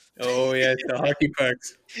 Oh yeah, the hockey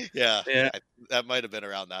pucks. Yeah. Yeah. That might have been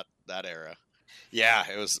around that era. Yeah,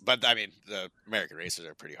 it was. But I mean, the American racers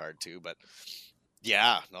are pretty hard too. But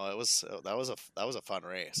yeah, no, that was a fun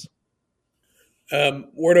race.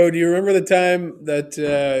 Wardo, do you remember the time that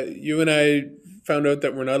you and I found out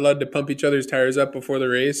that we're not allowed to pump each other's tires up before the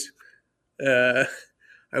race? I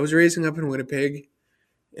was racing up in Winnipeg,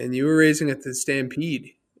 and you were racing at the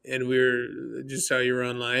Stampede, and just saw you were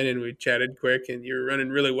online, and we chatted quick, and you were running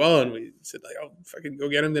really well, and we said like, "Oh, fucking go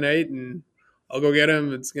get him tonight, and I'll go get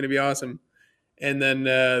him. It's gonna be awesome." And then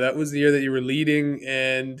that was the year that you were leading,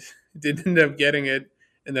 and didn't end up getting it.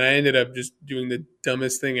 And then I ended up just doing the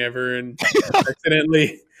dumbest thing ever and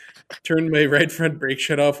accidentally turned my right front brake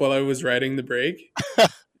shut off while I was riding the brake. And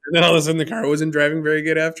then all of a sudden the car wasn't driving very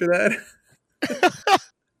good after that.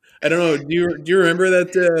 I don't know. Do you remember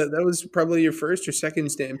that that was probably your first or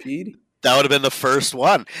second Stampede? That would have been the first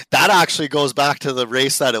one. That actually goes back to the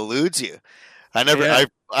race that eludes you.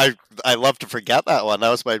 I love to forget that one. That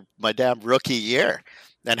was my damn rookie year,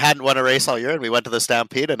 and hadn't won a race all year. And we went to the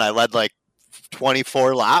Stampede, and I led like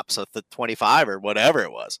 24 laps at the 25 or whatever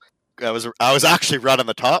it was. I was actually running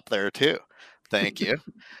the top there too. Thank you.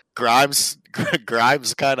 Grimes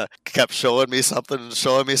kind of kept showing me something,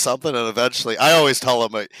 and eventually, I always tell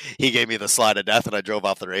him he gave me the slide of death, and I drove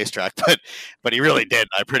off the racetrack. But he really did.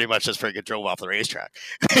 I pretty much just freaking drove off the racetrack.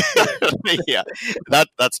 Yeah,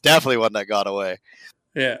 that's definitely one that got away.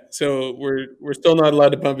 Yeah, so we're still not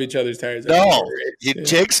allowed to pump each other's tires. No, you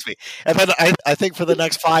jinxed me. And then I think for the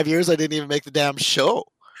next 5 years, I didn't even make the damn show.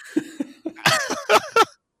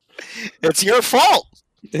 It's your fault.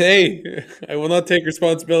 Hey, I will not take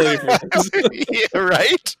responsibility for this. Yeah,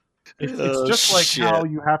 right? It's just like how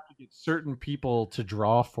you have to get certain people to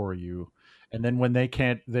draw for you. And then when they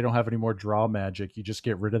don't have any more draw magic, you just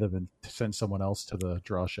get rid of them and send someone else to the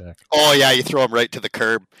draw shack. Oh yeah, you throw them right to the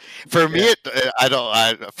curb. For me, I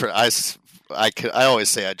always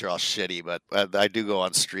say I draw shitty, but I do go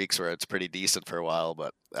on streaks where it's pretty decent for a while.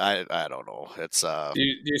 But I don't know. It's do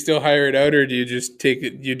you still hire it out, or do you just take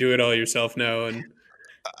it? You do it all yourself now? And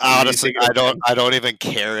honestly, I don't even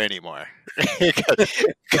care anymore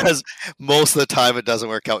because most of the time it doesn't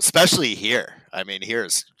work out, especially here. I mean, here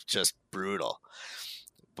is just brutal.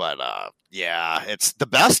 But yeah, it's the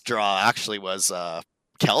best draw actually was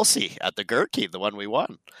Kelsey at the Gerke, the one we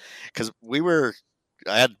won, because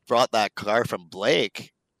I had brought that car from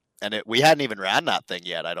Blake, and we hadn't even ran that thing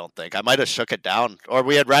yet. I don't think I might have shook it down, or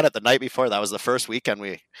we had ran it the night before. That was the first weekend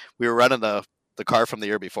we were running the car from the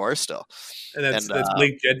year before still. And that's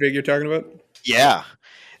Blake Jedvig you're talking about? Yeah.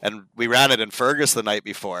 And we ran it in Fergus the night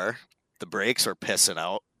before. The brakes were pissing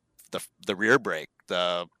out. The rear brake,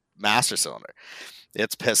 the master cylinder,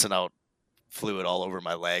 it's pissing out fluid all over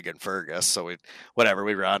my leg in Fergus. So we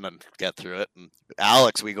run and get through it. And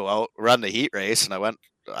Alex, we go out, run the heat race, and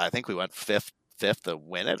I think we went fifth to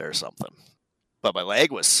win it or something. But my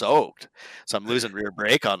leg was soaked, so I'm losing rear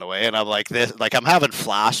brake on the way, and I'm like this, like I'm having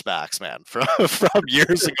flashbacks, man, from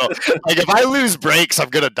years ago. Like if I lose brakes, I'm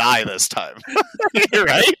gonna die this time,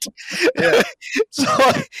 right? Yeah.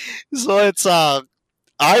 So it's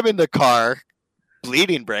I'm in the car,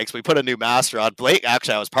 bleeding brakes. We put a new master on. Blake,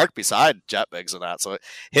 actually, I was parked beside Jetbigs and that, so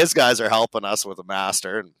his guys are helping us with the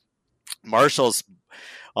master, and Marshall's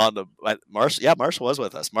on the Marshall was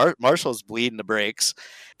with us. Marshall's bleeding the brakes.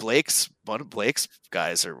 One of Blake's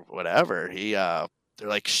guys or whatever, they're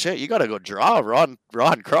like, shit, you gotta go draw. Ron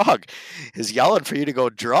Krog is yelling for you to go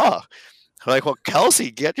draw. I'm like, well, Kelsey,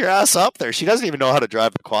 get your ass up there. She doesn't even know how to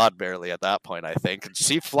drive the quad barely at that point, I think. And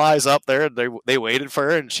she flies up there, and they waited for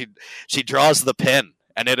her, and she draws the pin,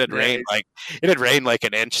 And it had rained like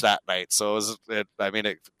an inch that night, so it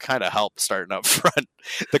kind of helped starting up front.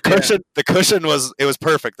 The cushion was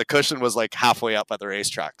perfect. The cushion was like halfway up at the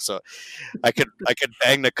racetrack, so I could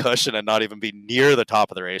bang the cushion and not even be near the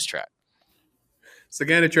top of the racetrack. It's the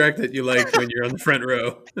kind of track that you like when you're on the front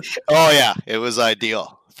row. Oh yeah, it was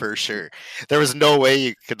ideal for sure. There was no way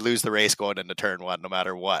you could lose the race going into turn one, no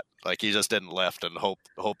matter what. Like you just didn't lift and hope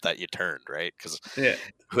that you turned right, because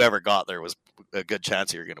whoever got there was a good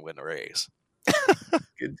chance you're going to win the race.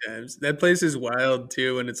 Good times. That place is wild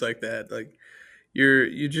too when it's like that. Like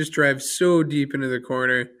you just drive so deep into the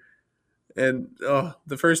corner, and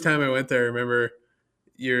the first time I went there, I remember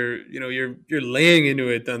you're laying into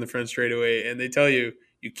it on the front straightaway, and they tell you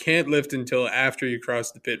can't lift until after you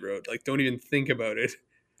cross the pit road. Like don't even think about it.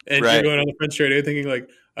 And you're going on the front straightaway thinking like,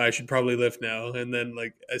 I should probably lift now. And then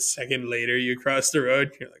like a second later you cross the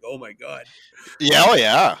road, you're like, oh my God. Yeah, oh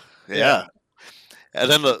yeah. And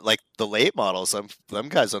then the late models, them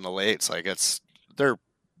guys on the lates, like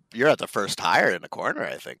you're at the first tire in the corner,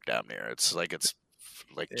 I think, down there. It's like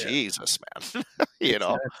Jesus, man. you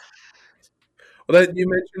know. Well, that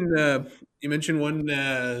you mentioned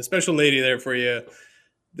one special lady there for you.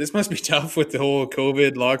 This must be tough with the whole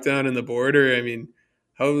COVID lockdown and the border. I mean,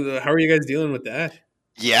 how are you guys dealing with that?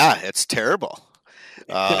 Yeah, it's terrible.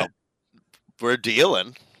 We're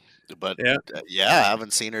dealing, but I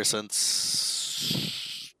haven't seen her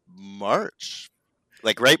since March.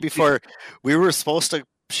 Like right before she was supposed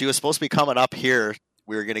to be coming up here.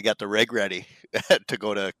 We were going to get the rig ready to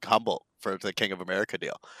go to Humboldt for the King of America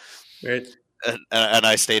deal. Right. And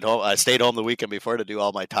I stayed home. I stayed home the weekend before to do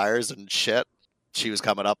all my tires and shit. She was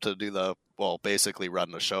coming up to do basically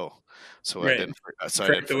run the show. So I didn't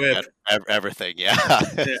forget everything. Yeah.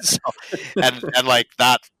 So, and like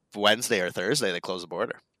that Wednesday or Thursday, they closed the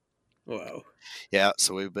border. Wow. Yeah.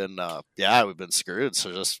 So we've been screwed.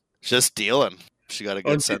 So just dealing. She got a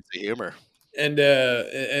good sense of humor. And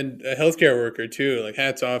a healthcare worker too. Like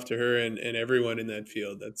hats off to her and everyone in that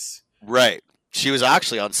field. That's right. She was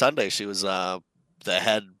actually on Sunday. She was the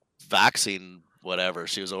head vaccine whatever.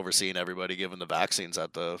 She was overseeing everybody giving the vaccines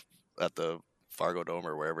at the Fargo Dome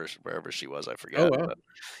or wherever she was. I forget. Oh, wow. But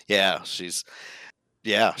yeah, she's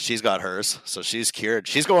got hers, so she's cured.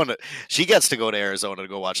 She gets to go to Arizona to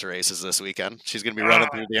go watch the races this weekend. She's going to be running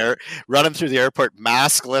through the airport,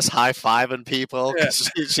 maskless, high-fiving people. Yeah.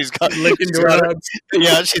 She's got licking doorknobs.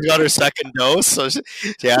 Yeah, she's got her second dose, so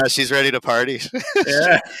she's ready to party.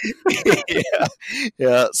 Yeah,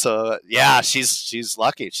 yeah. So yeah, she's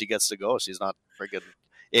lucky. She gets to go. She's not friggin'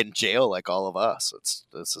 in jail like all of us.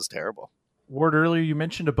 This is terrible. Ward, earlier you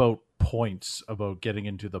mentioned about points, about getting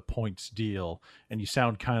into the points deal, and you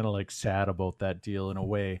sound kind of like sad about that deal in a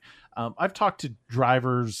way. I've talked to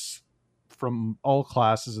drivers from all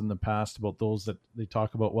classes in the past about those that they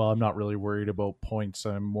talk about, well, I'm not really worried about points.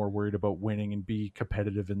 I'm more worried about winning and be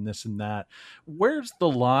competitive in this and that. Where's the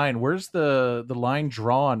line? Where's the line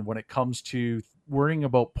drawn when it comes to worrying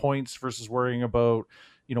about points versus worrying about,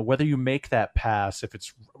 whether you make that pass, if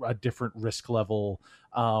it's a different risk level,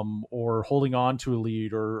 or holding on to a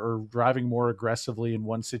lead or driving more aggressively in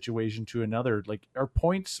one situation to another? Like, are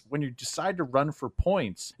points, when you decide to run for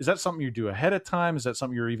points, is that something you do ahead of time? Is that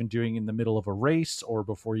something you're even doing in the middle of a race or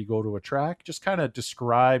before you go to a track? Just kind of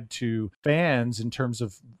describe to fans in terms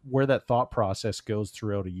of where that thought process goes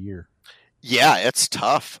throughout a year. Yeah, it's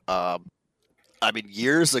tough.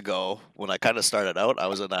 Years ago when I kind of started out, I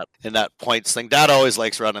was in that points thing. Dad always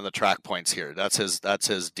likes running the track points here. That's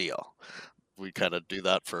his deal. We kind of do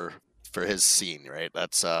that for his scene, right?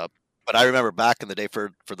 That's but I remember back in the day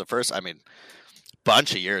for the first,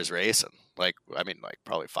 bunch of years racing, like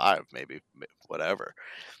probably 5, maybe, whatever.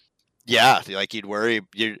 Yeah, like you'd worry,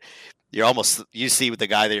 you're almost, you see with the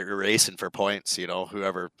guy that you're racing for points,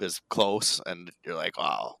 whoever is close, and you're like,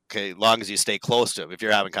 wow, okay, as long as you stay close to him. If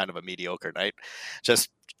you're having kind of a mediocre night, just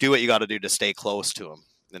do what you got to do to stay close to him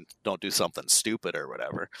and don't do something stupid or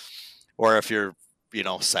whatever. Or if you're,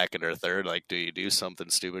 second or third, like, do you do something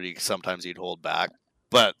stupid? Sometimes you'd hold back.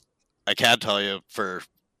 But I can tell you,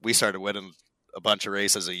 we started winning a bunch of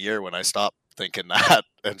races a year when I stopped thinking that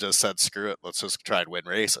and just said, screw it, let's just try and win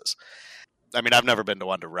races. I've never been to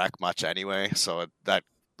one to wreck much anyway, so that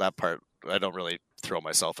part, I don't really try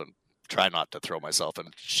not to throw myself in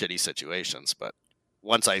shitty situations. But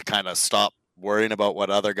once I kind of stop worrying about what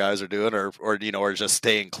other guys are doing, or just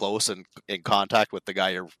staying close and in contact with the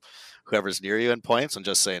guy whoever's near you in points, and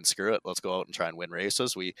just saying, screw it, let's go out and try and win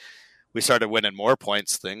races. We started winning more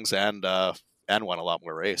points things and won a lot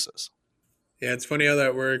more races. Yeah, it's funny how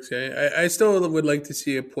that works. I still would like to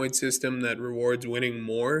see a point system that rewards winning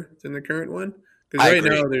more than the current one. Because right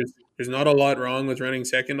now there's There's not a lot wrong with running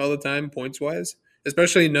second all the time, points wise,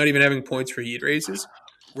 especially not even having points for heat races.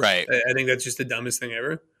 Right. I think that's just the dumbest thing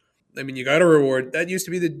ever. I mean, you got to reward. That used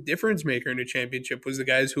to be the difference maker in a championship, was the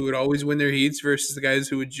guys who would always win their heats versus the guys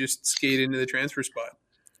who would just skate into the transfer spot.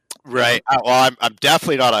 Right. Well, I'm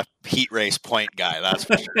definitely not a heat race point guy. That's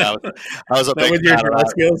for sure. I was a Not big with your fan of draw that.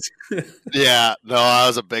 skills. Yeah, no, I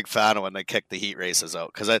was a big fan of when they kicked the heat races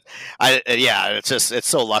out because it's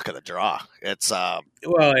so luck of the draw. It's Well,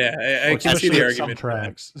 yeah, I can see Especially the at some argument. for that.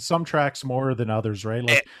 tracks. Some tracks more than others, right?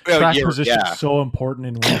 Like well, track yeah, position yeah. is so important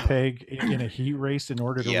in Winnipeg in a heat race in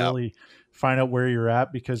order to Yeah. really find out where you're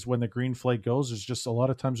at, because when the green flag goes, there's just a lot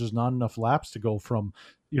of times there's not enough laps to go from,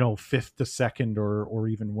 fifth to second or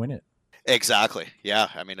even win it. Exactly. Yeah.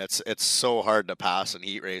 I mean, it's so hard to pass in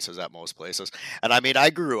heat races at most places. And I mean,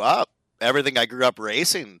 everything I grew up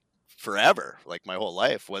racing forever, like my whole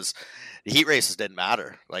life, was the heat races didn't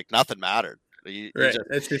matter. Like nothing mattered. You Right, just-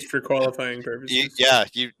 that's just for qualifying purposes.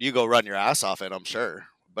 you go run your ass off it, I'm sure.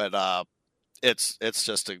 But it's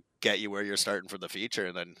just to get you where you're starting for the feature,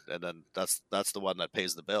 and then that's the one that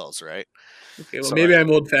pays the bills, right? Okay, well, So maybe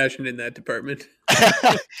I'm old-fashioned in that department.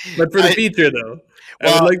 But for the feature, though, I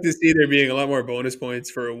Well- would like to see there being a lot more bonus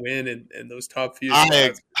points for a win and those top few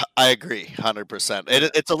spots. I agree 100%.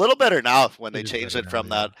 It's a little better now when they It is changed better it from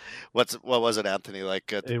now, that. What was it, Anthony?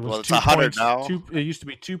 Like It was it's 2 100 points. now, It used to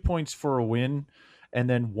be 2 points for a win, and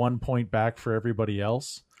then 1 point back for everybody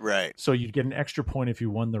else. right? So you'd get an extra point if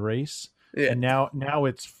you won the race. Yeah, And now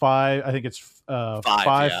it's 5. I think it's 5,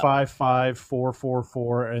 yeah. 5, 5, 4, 4,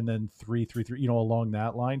 4, and then 3, 3, 3. Along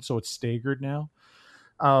that line. So it's staggered now.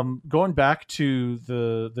 Going back to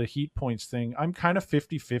the heat points thing, I'm kind of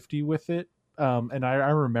 50-50 with it. And I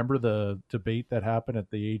remember the debate that happened at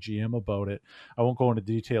the AGM about it. I won't go into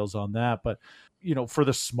details on that, but for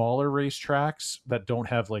the smaller racetracks that don't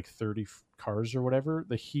have like 30 cars or whatever,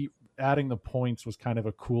 the heat adding the points was kind of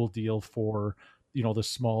a cool deal for the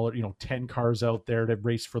smaller 10 cars out there to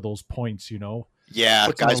race for those points. Yeah,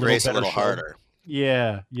 Puts on a guys little race a better little show. harder.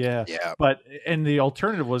 Yeah Yeah, But and the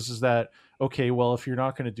alternative is that, okay, well, if you're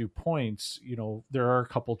not going to do points, there are a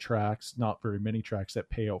couple tracks, not very many tracks, that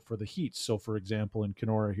pay out for the heats. So for example, in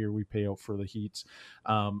Kenora here, we pay out for the heats,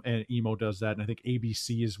 and Emo does that, and I think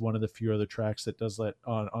ABC is one of the few other tracks that does that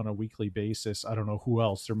on a weekly basis. I don't know who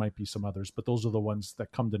else, there might be some others, but those are the ones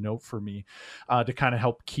that come to note for me, to kind of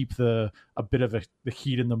help keep a bit of the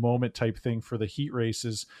heat in the moment type thing for the heat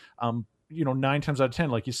races. 9 times out of 10,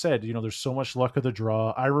 like you said, there's so much luck of the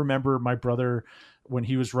draw. I remember my brother, when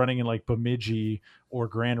he was running in like Bemidji or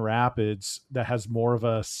Grand Rapids, that has more of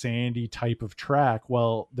a sandy type of track.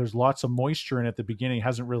 Well, there's lots of moisture in it at the beginning, it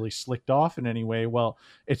hasn't really slicked off in any way. Well,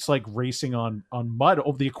 it's like racing on mud,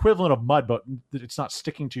 the equivalent of mud, but it's not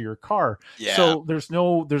sticking to your car. yeah. So there's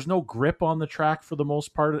no grip on the track for the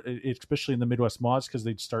most part, especially in the Midwest mods, because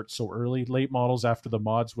they'd start so early. Late models after the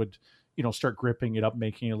mods would start gripping it up,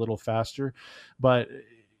 making it a little faster. But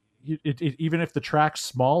even if the track's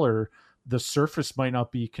smaller, the surface might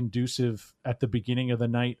not be conducive at the beginning of the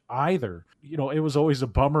night either. It was always a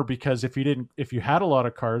bummer, because if you had a lot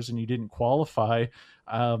of cars and you didn't qualify,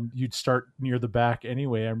 you'd start near the back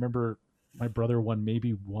anyway. I remember my brother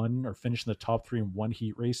won or finished in the top 3 in one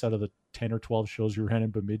heat race out of the 10 or 12 shows we ran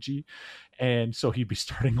in Bemidji. And so he'd be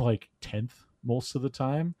starting like 10th most of the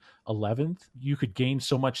time, 11th. You could gain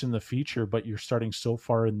so much in the feature, but you're starting so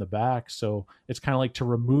far in the back. So it's kind of like, to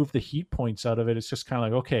remove the heat points out of it, it's just kind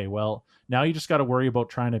of like, okay, well, now you just got to worry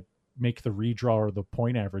about trying to make the redraw or the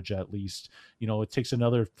point average at least. It takes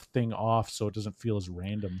another thing off, so it doesn't feel as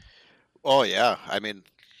random. Oh yeah. I mean,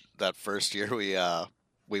 that first year we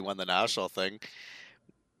won the national thing,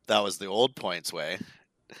 that was the old points way.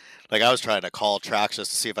 Like, I was trying to call tracks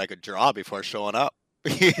just to see if I could draw before showing up.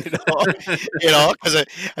 Because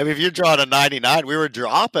I mean, if you're drawing a 99, I think we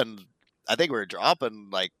were dropping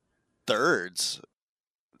like thirds.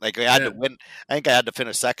 Like, we had to win. I think I had to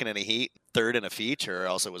finish second in a heat, third in a feature, or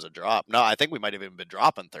else it was a drop. No, I think we might have even been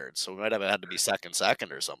dropping thirds, so we might have had to be second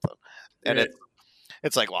or something. And Right.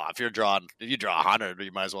 it's like, well, if you draw 100,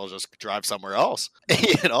 you might as well just drive somewhere else.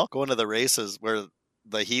 Going to the races where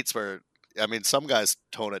the heats were. I mean, some guys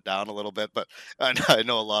tone it down a little bit, but I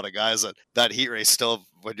know a lot of guys that heat race still,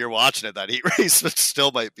 when you're watching it, that heat race, it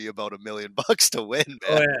still might be about $1 million to win, man.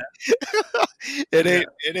 Oh, yeah.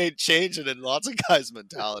 It ain't changing in lots of guys'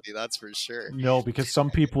 mentality, that's for sure. No, because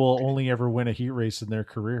some people will only ever win a heat race in their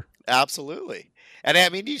career. Absolutely. And I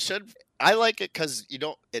mean, I like it because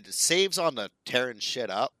it saves on the tearing shit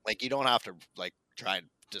up. Like, you don't have to like try and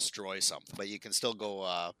destroy something, but you can still go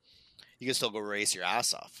race your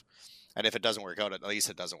ass off. And if it doesn't work out, at least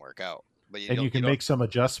it doesn't work out. But You can make some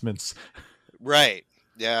adjustments. Right.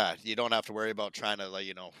 Yeah, you don't have to worry about trying to, like,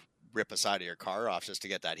 rip a side of your car off just to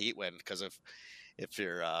get that heat win. Because if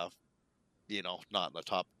you're not in the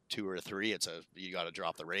top 2 or 3, you got to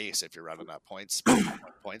drop the race if you're running that points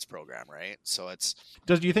program, right? So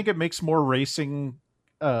do you think it makes more racing,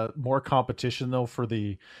 more competition though, for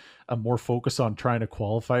the more focus on trying to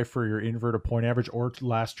qualify for your inverted point average or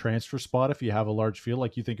last transfer spot if you have a large field?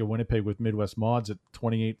 Like you think of Winnipeg with Midwest Mods at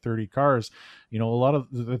 28, 30 cars, a lot of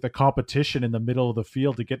the competition in the middle of the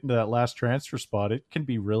field to get into that last transfer spot, it can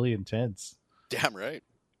be really intense. Damn right.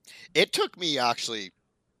 It took me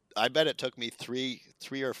I bet it took me three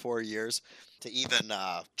or 4 years to even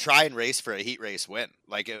try and race for a heat race win.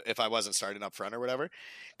 Like if I wasn't starting up front or whatever,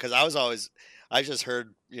 because I just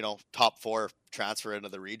heard, top 4 transfer into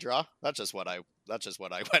the redraw. That's just what I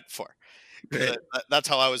went for. Right. That's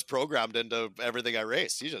how I was programmed into everything I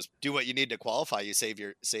raced. You just do what you need to qualify. You save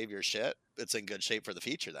your shit. It's in good shape for the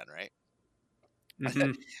feature then, right?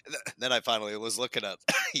 Mhm. Then I finally was looking at,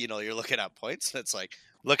 you're looking at points, and it's like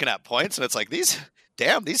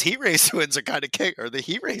these heat race wins are kind of the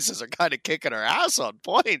heat races are kind of kicking our ass on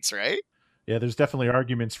points, right? Yeah, there's definitely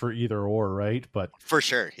arguments for either or, right? But for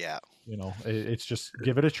sure, yeah. It's just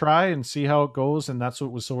give it a try and see how it goes, and that's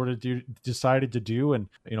what was sort of decided to do. And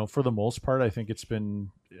for the most part, I think it's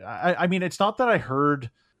been. I mean, it's not that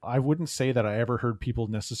I wouldn't say that I ever heard people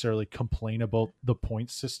necessarily complain about the point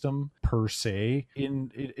system per se in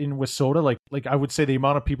WISSOTA. Like I would say the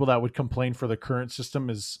amount of people that would complain for the current system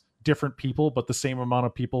is different people, but the same amount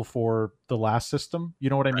of people for the last system.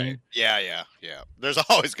 You know what I mean? Yeah. There's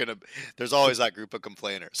always that group of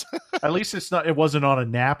complainers. At least it wasn't on a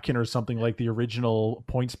napkin or something like the original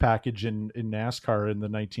points package in NASCAR in the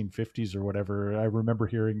 1950s or whatever. I remember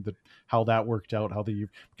hearing how that worked out,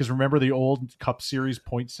 because remember the old Cup Series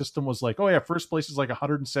point system was like, oh yeah, first place is like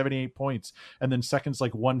 178 points, and then second's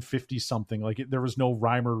like 150 something. Like there was no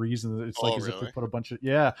rhyme or reason. It's like as if they put a bunch of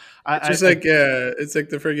it's like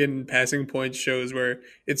the friggin' passing points shows where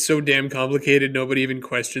it's so damn complicated nobody even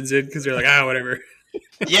questions it because they're like, whatever.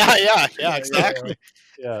 Yeah, exactly.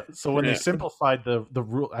 Yeah. So when they simplified the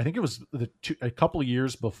rule, I think it was a couple of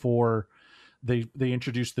years before they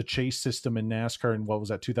introduced the chase system in NASCAR in, what was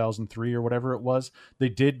that, 2003 or whatever it was. They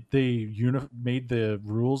made the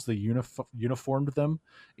rules, they uniformed them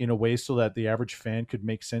in a way so that the average fan could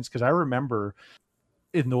make sense. Because I remember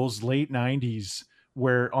in those late 90s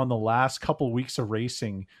where on the last couple of weeks of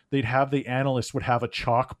racing, the analyst would have a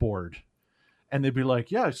chalkboard and they'd be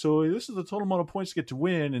like, yeah, so this is the total amount of points to get to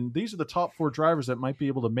win. And these are the top 4 drivers that might be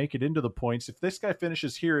able to make it into the points. If this guy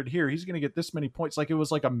finishes here and here, he's going to get this many points. Like it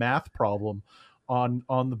was like a math problem on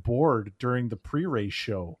the board during the pre-race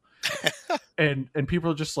show. and people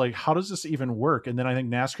are just like, how does this even work? And then I think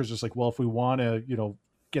NASCAR's just like, well, if we want to,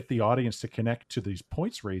 get the audience to connect to these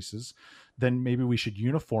points races, then maybe we should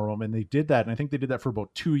uniform them. And they did that. And I think they did that for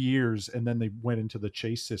about 2 years. And then they went into the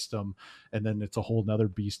chase system, and then it's a whole nother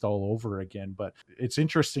beast all over again. But it's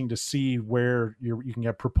interesting to see where you can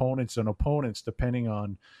have proponents and opponents depending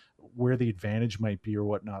on where the advantage might be or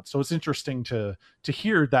whatnot. So it's interesting to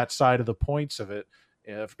hear that side of the points of it,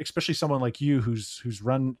 especially someone like you who's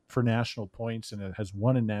run for national points and has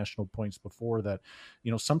won in national points before, that,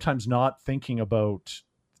 sometimes not thinking about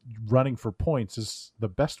running for points is the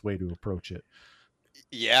best way to approach it.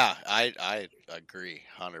 Yeah, I agree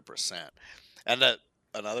 100%. And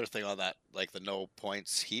another thing on that, like the no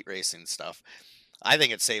points heat racing stuff, I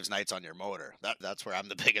think it saves nights on your motor. That's where I'm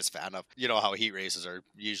the biggest fan of. You know how heat races are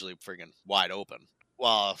usually friggin' wide open.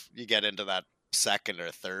 Well, if you get into that second or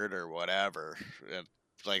third or whatever,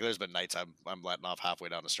 like there's been nights I'm letting off halfway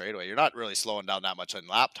down the straightaway. You're not really slowing down that much in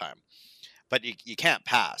lap time. But you can't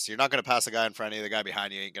pass. You're not going to pass the guy in front of you. The guy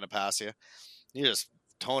behind you ain't going to pass you. You just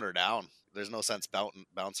tone her down. There's no sense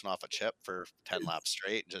bouncing off a chip for 10 laps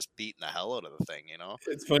straight and just beating the hell out of the thing,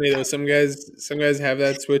 It's funny though. Some guys have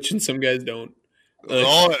that switch and some guys don't.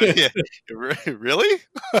 Oh, yeah. Really?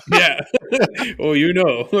 Yeah. Oh,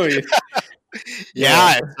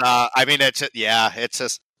 Yeah. I mean,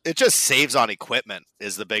 it just saves on equipment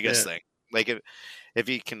is the biggest thing. Like if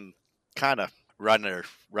you can kind of run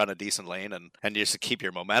a decent lane and just to keep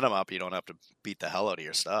your momentum up, you don't have to beat the hell out of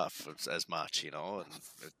your stuff as much, and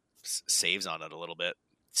it saves on it a little bit.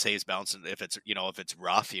 Saves bouncing. If it's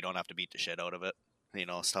rough, you don't have to beat the shit out of it,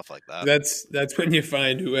 stuff like that. That's when you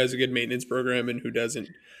find who has a good maintenance program and who doesn't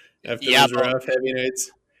after those rough heavy nights.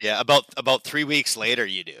 Yeah, about 3 weeks later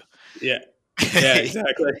you do. Yeah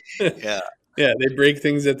exactly. Yeah they break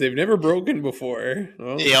things that they've never broken before.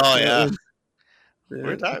 Well, yeah.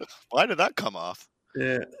 Why did that come off?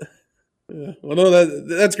 Yeah. Well, no,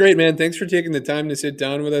 that's great, man. Thanks for taking the time to sit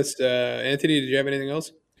down with us. Anthony, did you have anything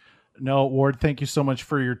else? No, Ward, thank you so much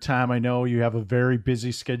for your time. I know you have a very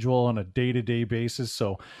busy schedule on a day-to-day basis,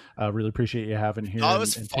 so I really appreciate you having here. Oh, it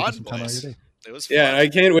was and fun, taking some time out of your day. It was fun. Yeah, I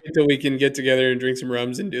can't wait till we can get together and drink some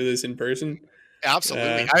rums and do this in person.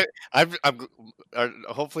 Absolutely. I'm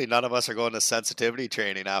hopefully none of us are going to sensitivity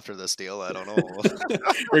training after this deal. I don't know.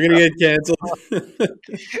 We're gonna get canceled.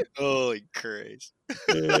 Holy Christ.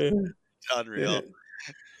 Unreal.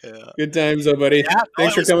 Yeah. Good times though, buddy. Yeah,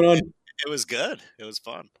 Thanks for coming on. It was good. It was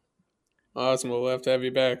fun. Awesome. We'll have to have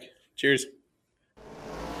you back. Cheers.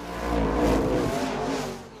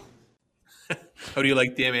 How do you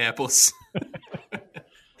like damn apples?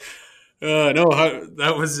 No,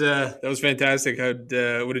 that was fantastic.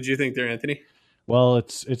 What did you think there, Anthony? Well,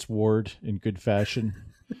 it's Ward in good fashion.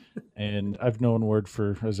 And I've known Ward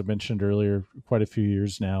for, as I mentioned earlier, quite a few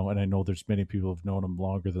years now. And I know there's many people who've known him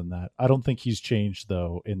longer than that. I don't think he's changed,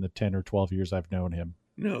 though, in the 10 or 12 years I've known him.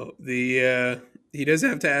 No, he does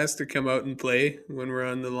have to ask to come out and play when we're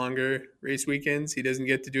on the longer race weekends. He doesn't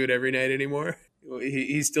get to do it every night anymore.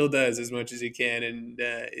 He still does as much as he can, and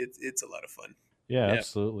it's a lot of fun. Yeah,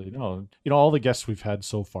 absolutely. No, all the guests we've had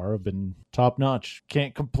so far have been top notch.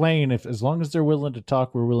 Can't complain. As long as they're willing to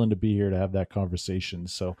talk, we're willing to be here to have that conversation.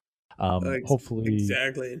 So hopefully,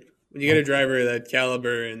 exactly. When you get a driver of that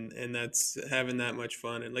caliber and that's having that much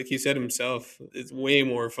fun, and like he said himself, it's way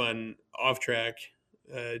more fun off track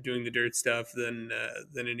doing the dirt stuff than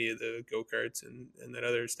any of the go-karts and that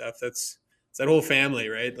other stuff. It's that whole family,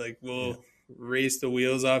 right? Like we'll race the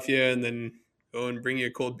wheels off you and then go and bring you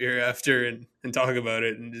a cold beer after and talk about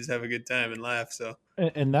it and just have a good time and laugh. So,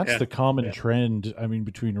 and that's the common trend. I mean,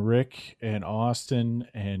 between Rick and Austin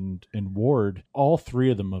and Ward, all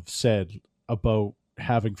three of them have said about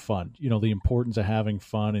having fun, the importance of having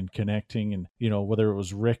fun and connecting. And, whether it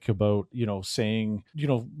was Rick about, saying,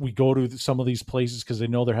 we go to some of these places because they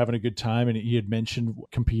know they're having a good time. And he had mentioned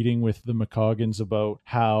competing with the McCoggins about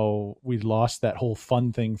how we lost that whole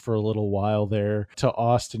fun thing for a little while there, to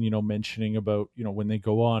Austin, mentioning about, when they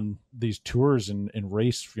go on these tours and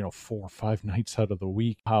race, 4 or 5 nights out of the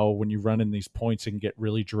week, how when you run in these points it can get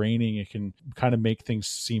really draining. It can kind of make things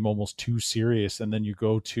seem almost too serious. And then you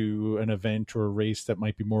go to an event or a race that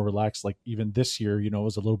might be more relaxed. Like even this year, it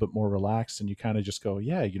was a little bit more relaxed, and you kind of just go,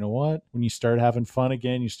 yeah, you know what? When you start having fun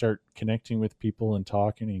again, you start connecting with people and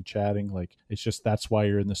talking and chatting. Like it's just, that's why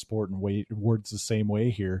you're in the sport. And Ward's the same way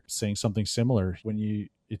here, saying something similar.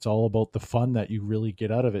 It's all about the fun that you really get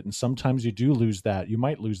out of it. And sometimes you do lose that. You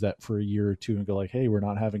might lose that for a year or two and go like, hey, we're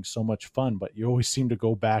not having so much fun, but you always seem to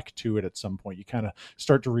go back to it at some point. You kind of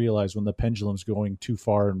start to realize when the pendulum's going too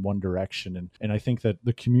far in one direction. And I think that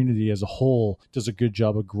the community as a whole does a good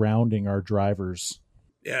job of grounding our drivers.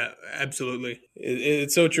 Yeah, absolutely.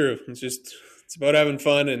 It's so true. It's about having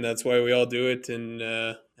fun, and that's why we all do it. And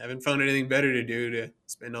haven't found anything better to do to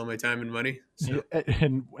spend all my time and money. So.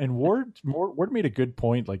 And Ward made a good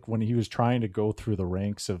point, like when he was trying to go through the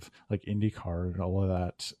ranks of like IndyCar and all of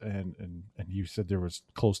that, and you said there was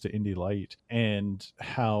close to Indy Light, and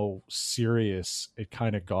how serious it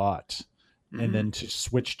kind of got, and then to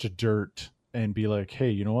switch to dirt and be like, hey,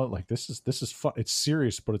 you know what? Like this is fun. It's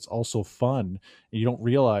serious, but it's also fun. And you don't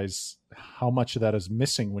realize how much of that is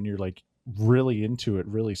missing when you're like really into it,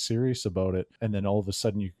 really serious about it, and then all of a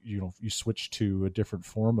sudden you switch to a different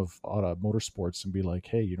form of motorsports and be like,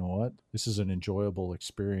 hey, you know what, this is an enjoyable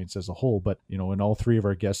experience as a whole. But in all three of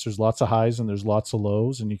our guests, there's lots of highs and there's lots of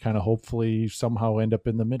lows, and you kind of hopefully somehow end up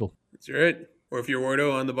in the middle. That's right. Or if you're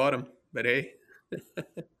Wardo, on the bottom. But hey.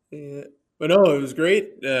 Yeah. But no, it was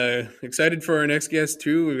great. Excited for our next guest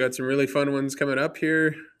too. We've got some really fun ones coming up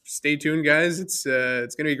here. Stay tuned, guys. It's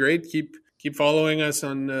gonna be great. Keep following us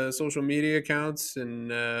on social media accounts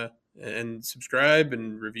and subscribe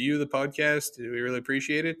and review the podcast. We really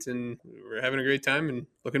appreciate it, and we're having a great time and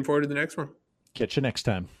looking forward to the next one. Catch you next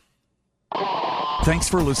time. Thanks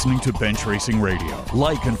for listening to Bench Racing Radio.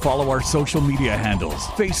 Like and follow our social media handles: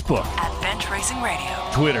 Facebook @Bench Racing Radio,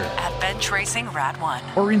 Twitter @Bench Racing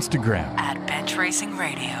Rad1, or Instagram @Bench Racing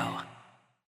Radio.